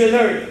things in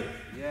earth,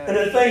 and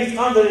the things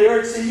under the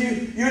earth.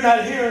 See, you're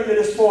not hearing me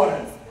this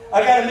morning.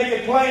 I got to make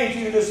it plain to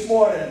you this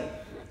morning,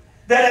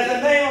 that at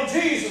the name of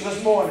Jesus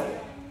this morning,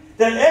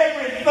 that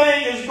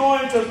everything is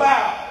going to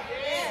bow.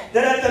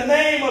 That at the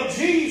name of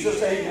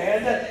Jesus,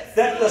 amen,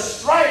 that the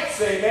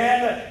stripes,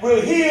 amen, will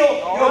heal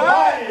your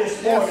body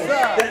this morning.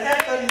 That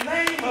at the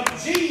name of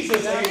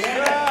Jesus,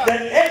 amen,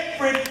 that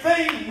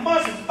everything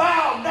must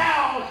bow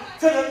down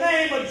to the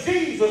name of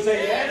Jesus,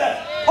 amen.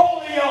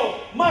 Polio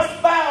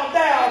must bow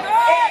down.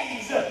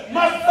 AIDS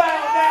must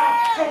bow down.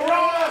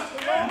 Corona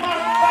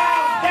must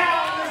bow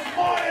down this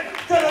morning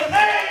to the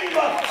name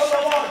of the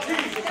Lord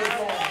Jesus this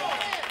morning.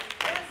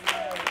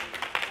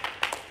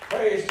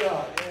 Praise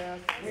God.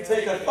 We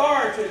take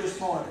authority this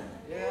morning.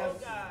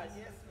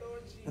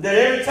 That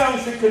every tongue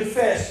should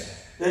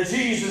confess that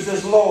Jesus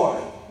is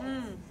Lord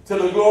to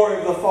the glory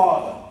of the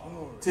Father.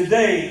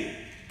 Today,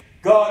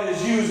 God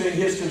is using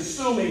his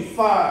consuming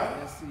fire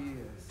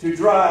to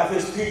drive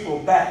his people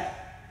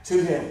back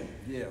to him.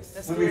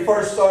 When we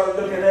first started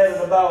looking at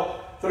it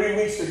about 3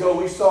 weeks ago,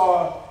 we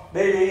saw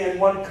maybe in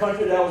one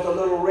country there was a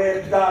little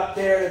red dot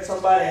there that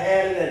somebody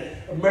had it,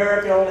 and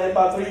America only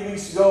about 3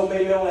 weeks ago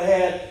maybe only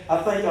had,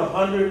 I think,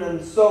 100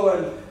 and so,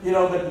 and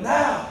but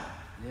now,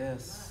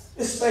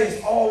 this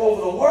thing's all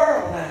over the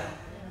world now.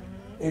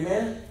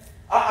 Amen.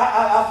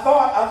 I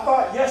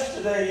thought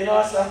yesterday,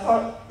 I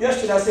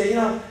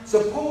said,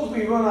 suppose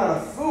we run out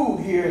of food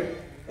here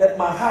at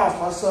my house.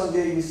 My son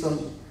gave me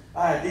some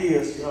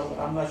ideas, but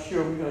I'm not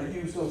sure we're going to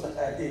use those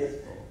ideas.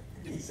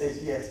 He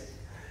says yes.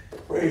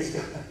 Praise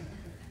God.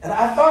 And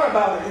I thought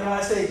about it,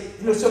 I say,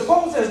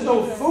 suppose there's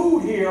no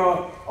food here,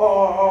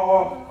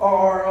 or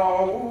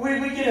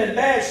we get in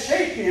bad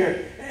shape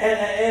here.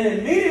 And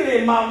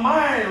immediately my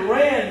mind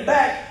ran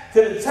back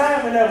to the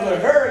time when there was a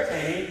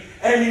hurricane,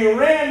 and we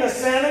ran to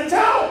San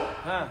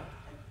Antonio.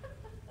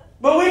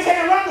 But we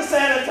can't run to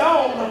San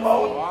Antonio no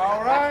more.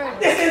 All right.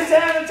 It's in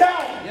San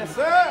Antonio. Yes,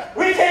 sir.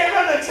 We can't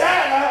run to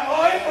China,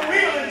 or it's for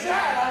real in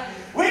China.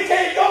 We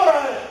can't go to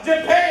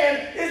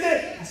Japan.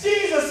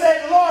 Jesus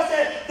said, the Lord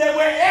said, that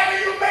wherever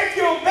you make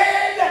your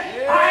bed,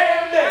 I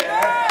am there.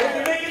 If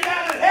you make it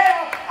down in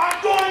hell,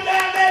 I'm going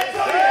down there to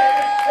you.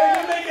 If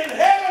you make it in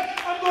heaven,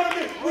 I'm going to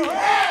be. We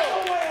have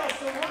nowhere else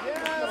to run.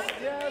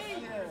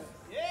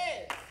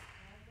 Yes.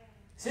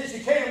 Since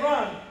you can't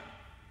run,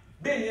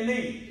 bend your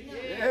knee.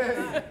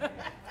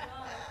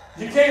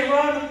 You can't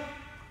run,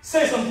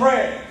 say some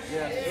prayer.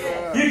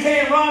 You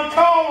can't run,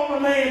 call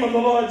on the name of the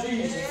Lord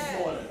Jesus this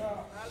morning.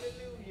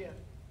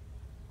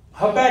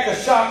 Habakkuk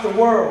shocked the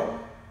world.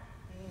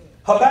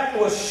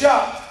 Habakkuk was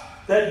shocked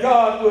that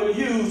God would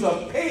use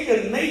a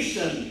pagan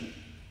nation,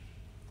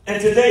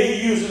 and today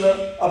he uses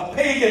a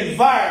pagan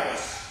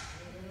virus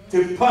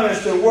to punish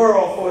the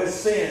world for its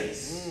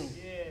sins.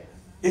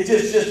 It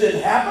just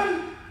didn't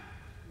happen.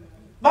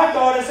 My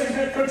God is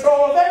in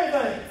control of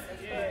everything.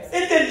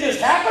 It didn't just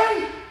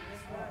happen.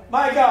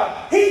 My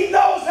God, He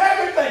knows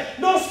everything.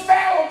 No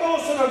sparrow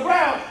goes to the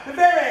ground. The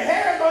very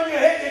hairs on your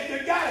head, if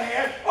you got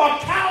hair, are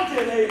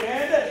counted,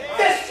 amen.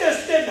 This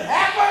just didn't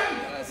happen.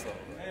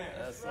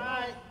 That's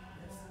right.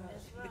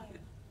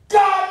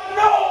 God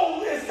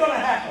knows it's going to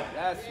happen.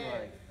 That's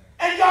right.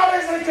 And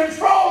God is in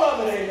control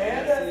of it,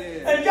 amen.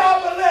 Yes, and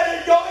God will let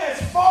it go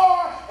as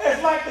far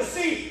as like the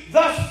sea.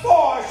 Thus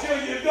far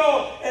shall you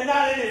go and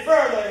not any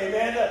further,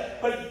 amen.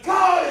 But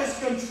God is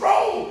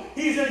control.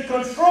 He's in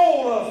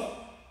control of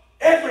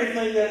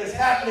everything that is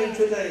happening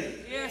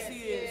today. Yes, He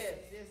is.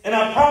 And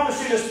I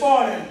promise you this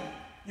morning,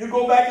 you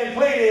go back and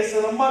play this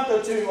in a month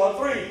or 2 or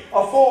 3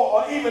 or 4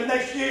 or even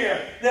next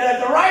year, that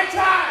at the right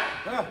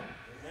time,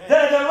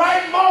 that at the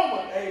right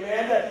moment,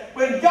 amen, that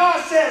when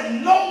God says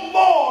no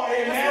more,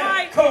 amen,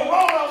 right.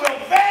 Corona will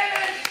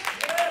vanish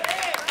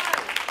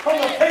from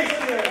the face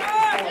of the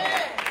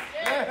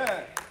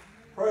earth.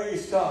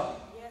 Praise God.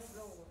 Yes,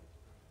 Lord.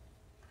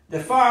 The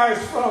fire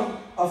is from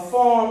a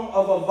form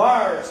of a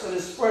virus that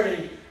is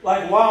spreading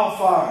like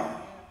wildfire.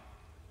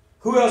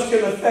 Who else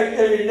can affect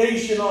every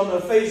nation on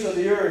the face of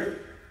the earth?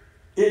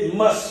 It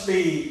must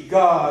be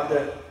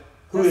God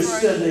who is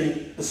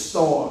sending the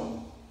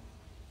storm.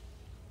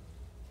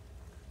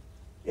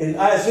 In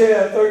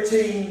Isaiah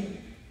 13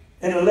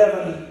 and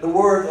 11, the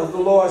word of the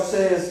Lord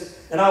says,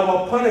 and I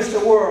will punish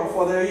the world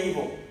for their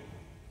evil,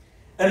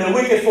 and the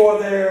wicked for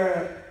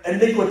their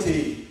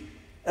iniquity,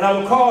 and I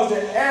will cause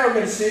the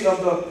arrogancy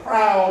of the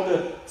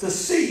proud to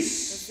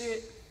cease,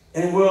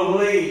 and will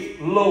lay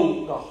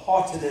low the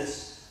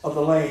haughtiness of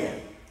the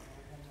land.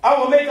 I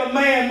will make a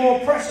man more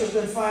precious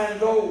than fine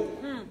gold,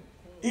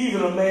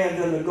 even a man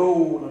than the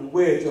golden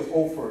wedge of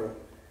Ophir.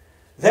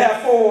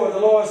 Therefore, the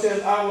Lord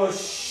says, I will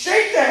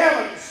shake the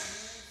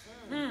heavens,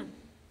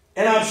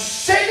 and I'm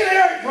shaking the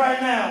earth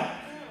right now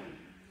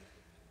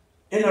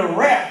in the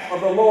wrath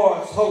of the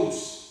Lord's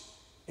hosts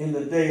in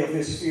the day of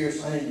His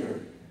fierce anger.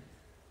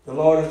 The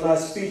Lord is not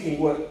speaking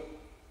what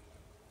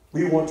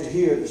we want to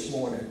hear this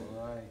morning.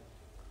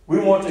 We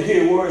want to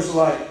hear words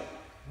like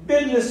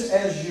business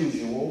as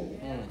usual.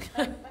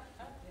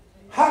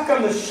 How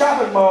come the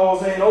shopping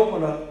malls ain't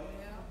open up?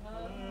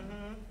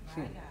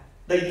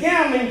 The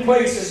gambling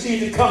places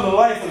need to come to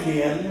life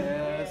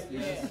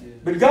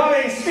again. But God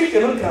ain't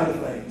speaking those kind of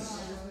things.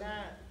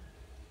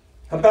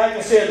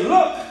 Habakkuk said,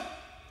 look,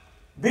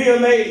 be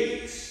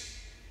amazed.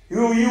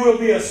 You will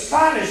be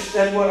astonished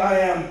at what I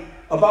am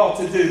about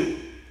to do.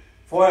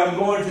 For I am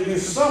going to do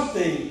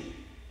something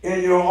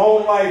in your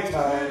own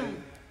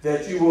lifetime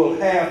that you will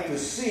have to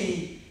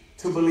see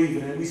to believe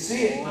in it. We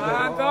see it.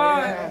 My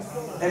God.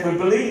 And we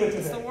believe it today.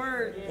 It's the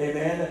word.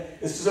 Amen.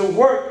 It's the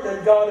work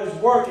that God is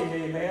working.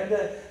 Amen.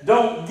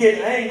 Don't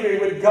get angry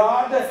with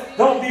God.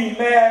 Don't be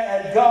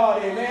mad at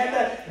God.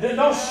 Amen.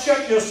 Don't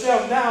shut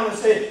yourself down and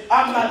say,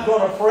 I'm not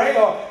going to pray,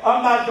 or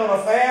I'm not going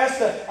to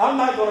fast, I'm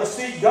not going to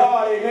seek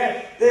God.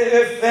 Amen.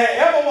 If there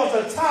ever was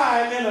a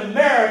time in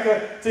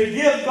America to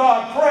give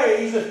God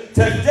praise,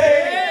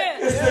 today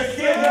is to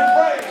give Him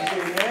praise.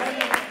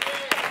 Amen.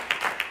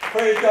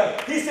 Praise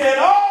God. He said,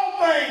 all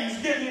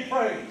things give me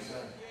praise.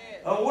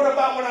 What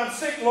about when I'm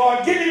sick,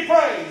 Lord? Give me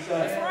praise.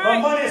 My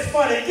money's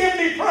funny. Give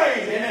me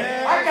praise.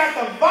 Amen. I got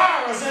the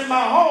virus in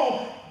my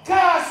home.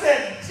 God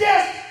said,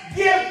 just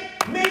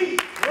give me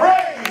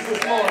praise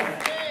this morning.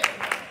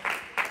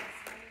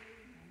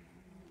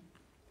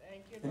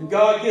 And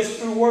God gets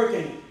through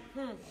working.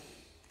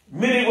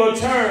 Many will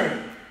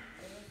turn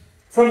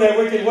from their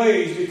wicked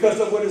ways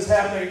because of what is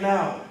happening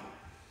now.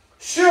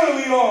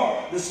 Surely we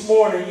are this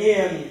morning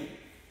in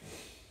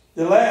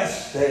the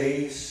last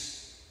days.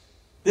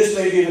 This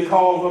may be the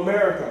call of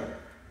America.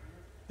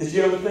 Did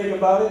you ever think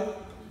about it?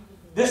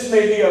 This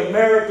may be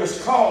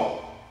America's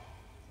call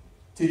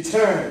to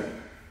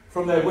turn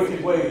from their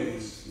wicked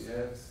ways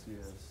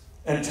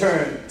and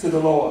turn to the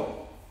Lord.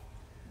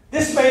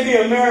 This may be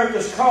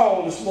America's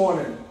call this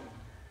morning.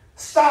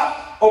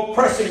 Stop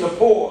oppressing the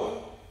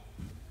poor.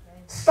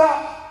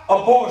 Stop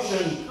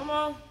abortion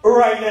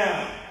right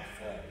now.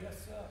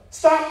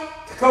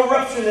 Stop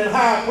corruption in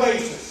high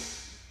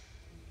places.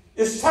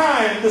 It's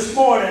time this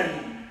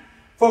morning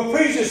for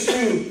preachers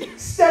to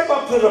step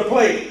up to the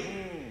plate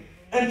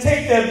and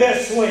take their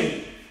best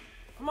swing.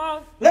 Come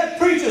on. Let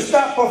preachers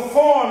stop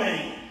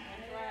performing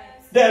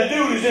their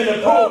duties in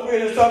the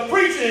pulpit and start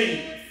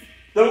preaching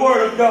the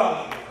Word of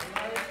God.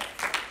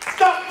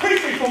 Stop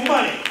preaching for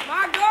money.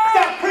 My God.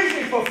 Stop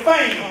preaching for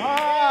fame.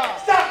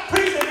 Stop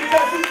preaching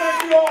because you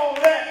think you're all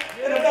that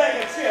in a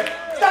bag of chips.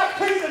 Stop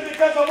preaching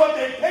because of what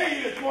they pay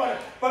you this morning.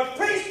 But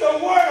preach the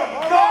Word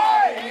of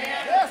God,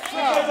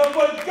 because of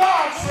what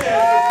God says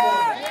this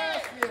morning.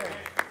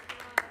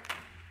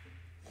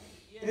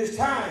 It is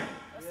time.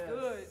 That's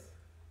good.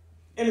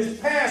 It is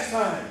past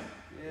time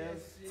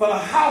for the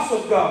house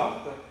of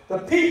God, the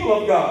people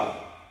of God,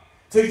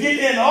 to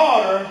get in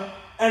order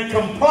and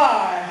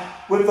comply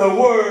with the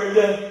Word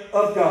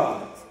of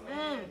God.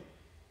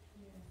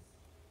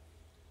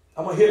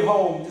 I'm going to hit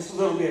home just a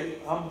little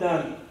bit. I'm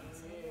done.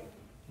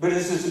 But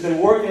this has been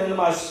working into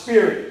my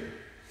spirit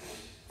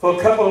for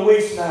a couple of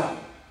weeks now.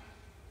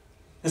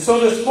 And so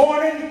this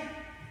morning,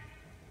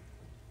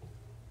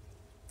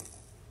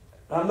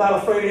 I'm not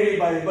afraid of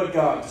anybody but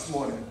God this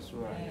morning. That's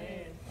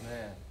right.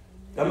 Man.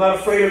 I'm not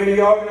afraid of any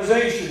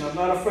organization. I'm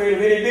not afraid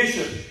of any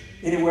bishop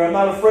anywhere. I'm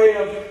not afraid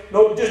of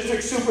no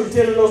district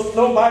superintendent,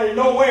 nobody,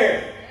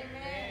 nowhere.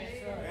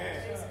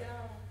 Amen.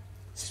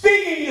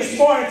 Speaking this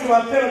morning to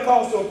my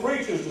Pentecostal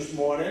preachers this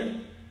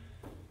morning,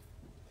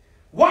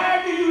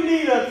 why do you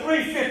need a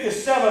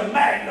 357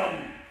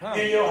 Magnum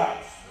in your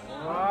house?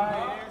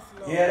 Right.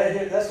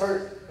 Yeah, that's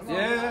hurt.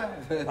 Yeah.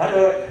 I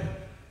know it.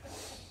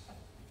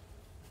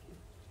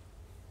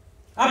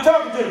 I'm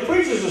talking to the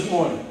preachers this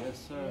morning.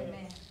 Yes, sir.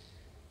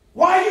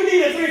 Why do you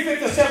need a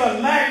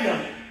 357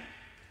 Magnum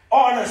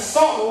or an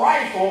assault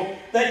rifle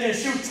that can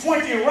shoot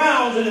 20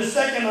 rounds in a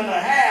second and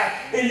a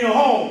half in your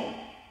home?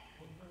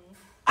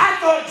 I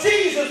thought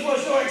Jesus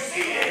was your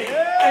exceeding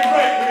and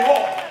great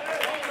reward.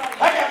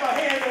 I got my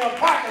hand in my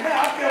pocket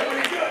now. I feel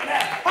pretty good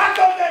now. I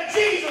thought that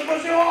Jesus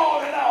was your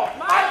all in all.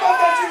 I thought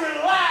that you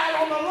relied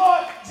on the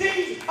Lord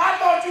Jesus. I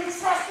thought you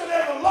trusted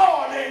in the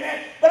Lord,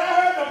 amen. But I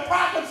heard the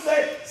prophet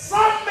say,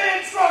 some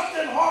men trust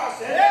in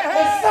horses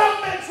and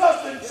some men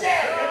trust in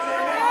chariots,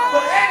 amen.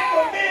 But as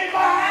for me and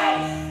my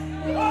house,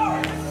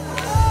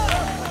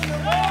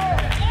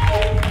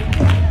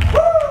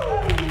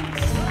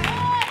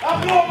 I'm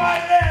blowing my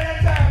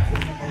head that time.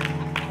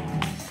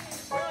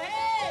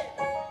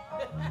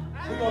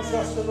 We're going to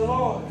trust in the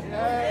Lord.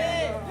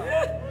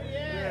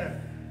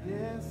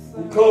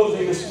 In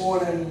closing this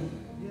morning,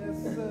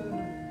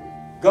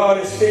 God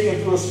is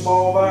speaking through a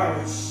small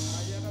virus.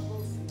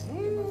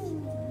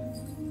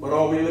 But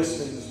are we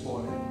listening this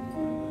morning?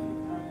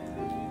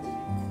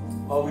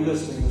 Are we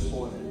listening this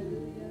morning?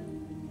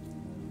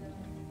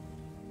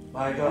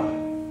 My God.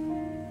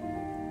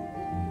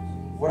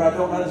 What I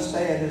don't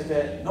understand is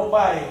that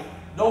nobody,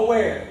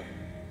 nowhere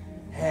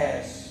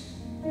has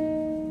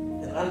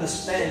an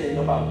understanding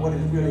about what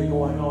is really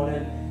going on.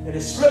 And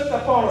it slipped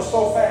upon us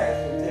so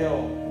fast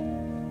until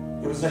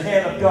it was the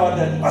hand of God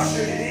that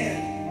ushered it in.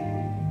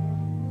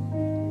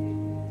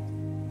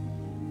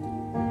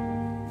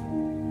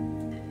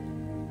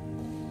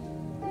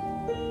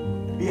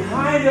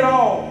 Behind it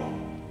all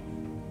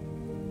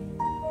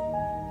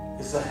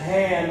is the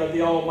hand of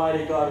the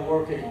Almighty God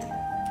working.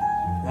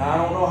 Now, I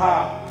don't know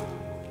how.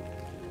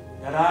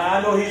 And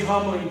I know He's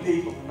humbling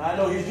people. And I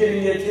know He's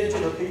getting the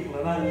attention of people.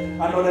 And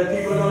I know that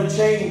people are going to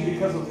change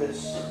because of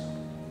this.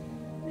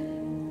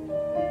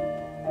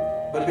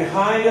 But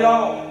behind it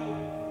all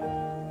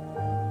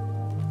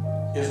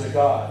is a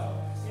God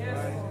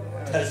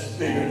that's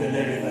bigger than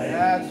everything.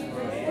 That's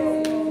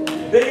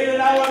right. Bigger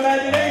than our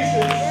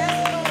imaginations.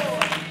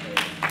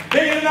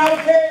 Bigger than our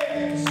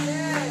cares.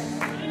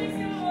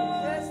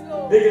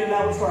 Bigger than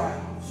our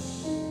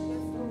trials.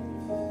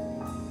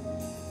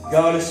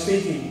 God is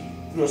speaking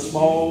through a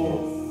small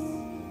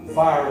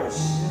virus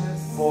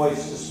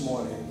voice this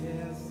morning.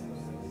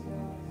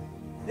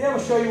 Did I ever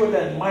show you what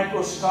that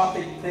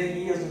microscopic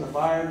thing is in the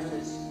virus?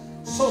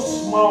 It's so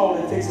small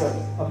it takes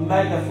a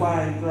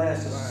magnifying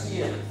glass to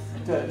see it,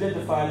 to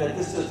identify that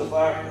this is the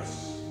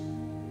virus.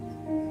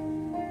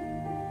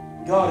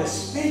 God is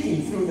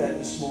speaking through that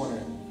this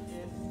morning.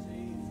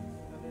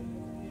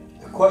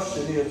 The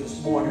question is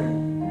this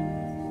morning,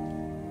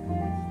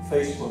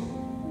 Facebook,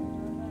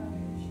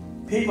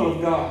 people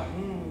of God,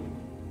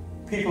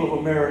 people of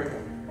America,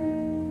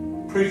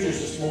 preachers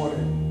this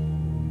morning,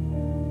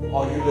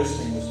 are you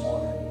listening this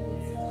morning?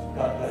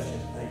 God bless you.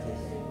 Thank you.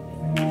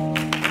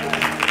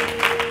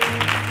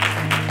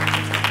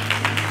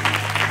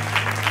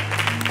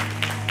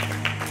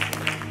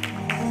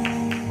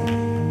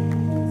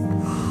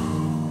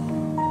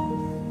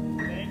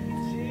 Thank you,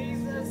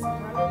 Jesus.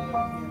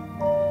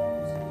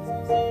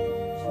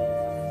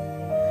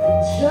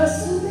 Just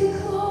to be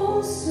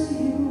close to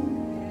you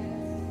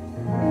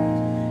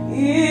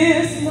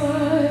is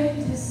my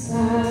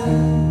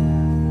desire.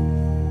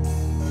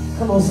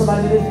 Come on,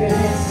 somebody lift your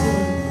hands to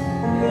Him.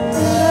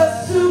 Just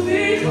to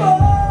be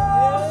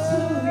close to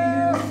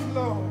you.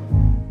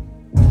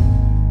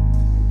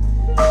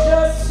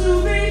 Just to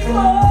be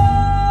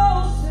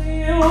close to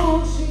you,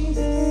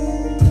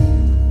 Jesus.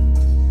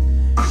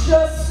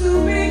 Just to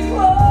be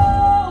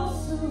close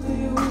to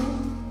you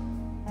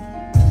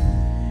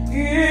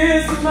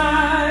is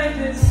my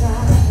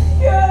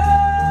desire.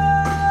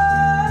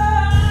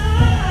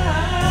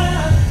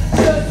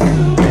 Just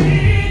to be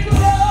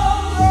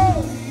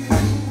close to you.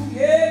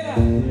 Yeah,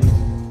 God.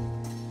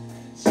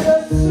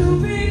 Just to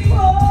be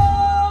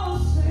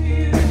close to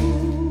you.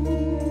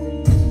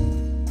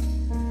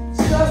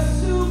 Just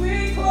to be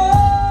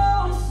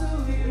close to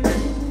you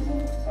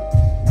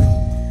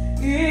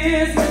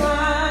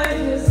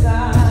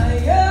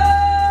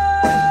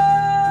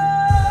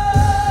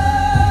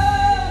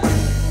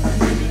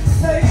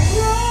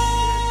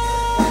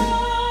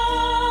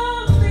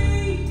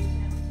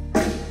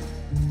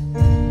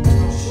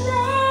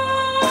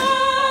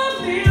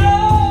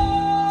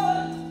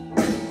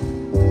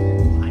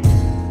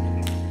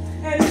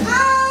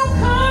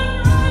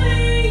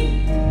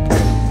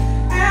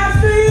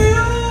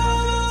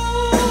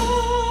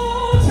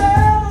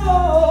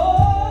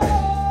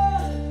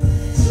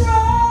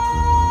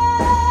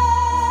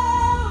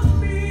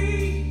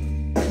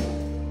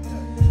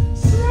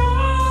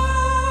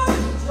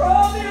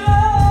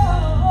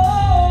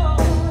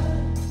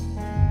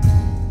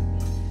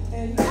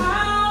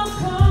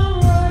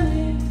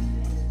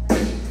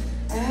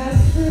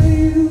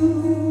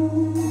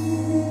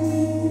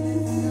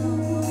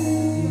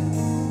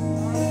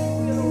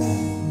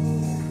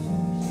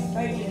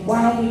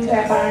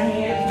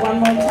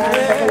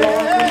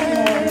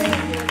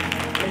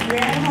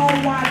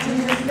are watching,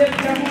 just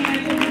lift your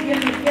hands and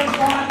begin to give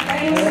God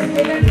thanks and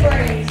give Him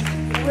praise.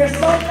 We're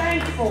so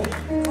thankful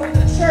for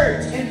the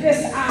church in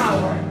this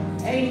hour.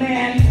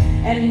 Amen.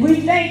 And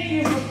we thank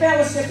you for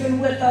fellowshipping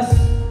with us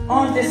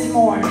on this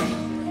morning.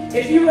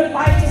 If you would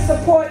like to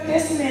support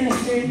this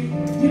ministry,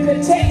 you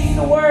could text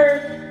the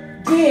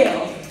word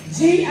GIVE,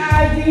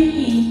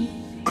 G-I-V-E,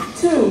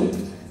 to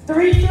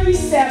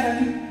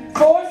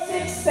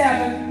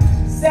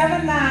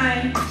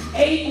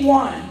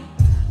 337-467-7981,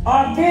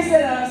 or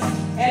visit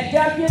us at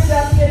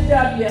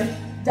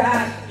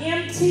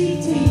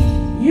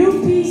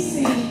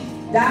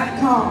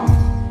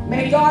www.mttupc.com.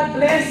 May God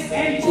bless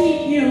and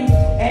keep you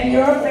and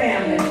your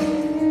family.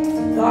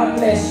 God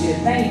bless you.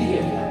 Thank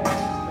you.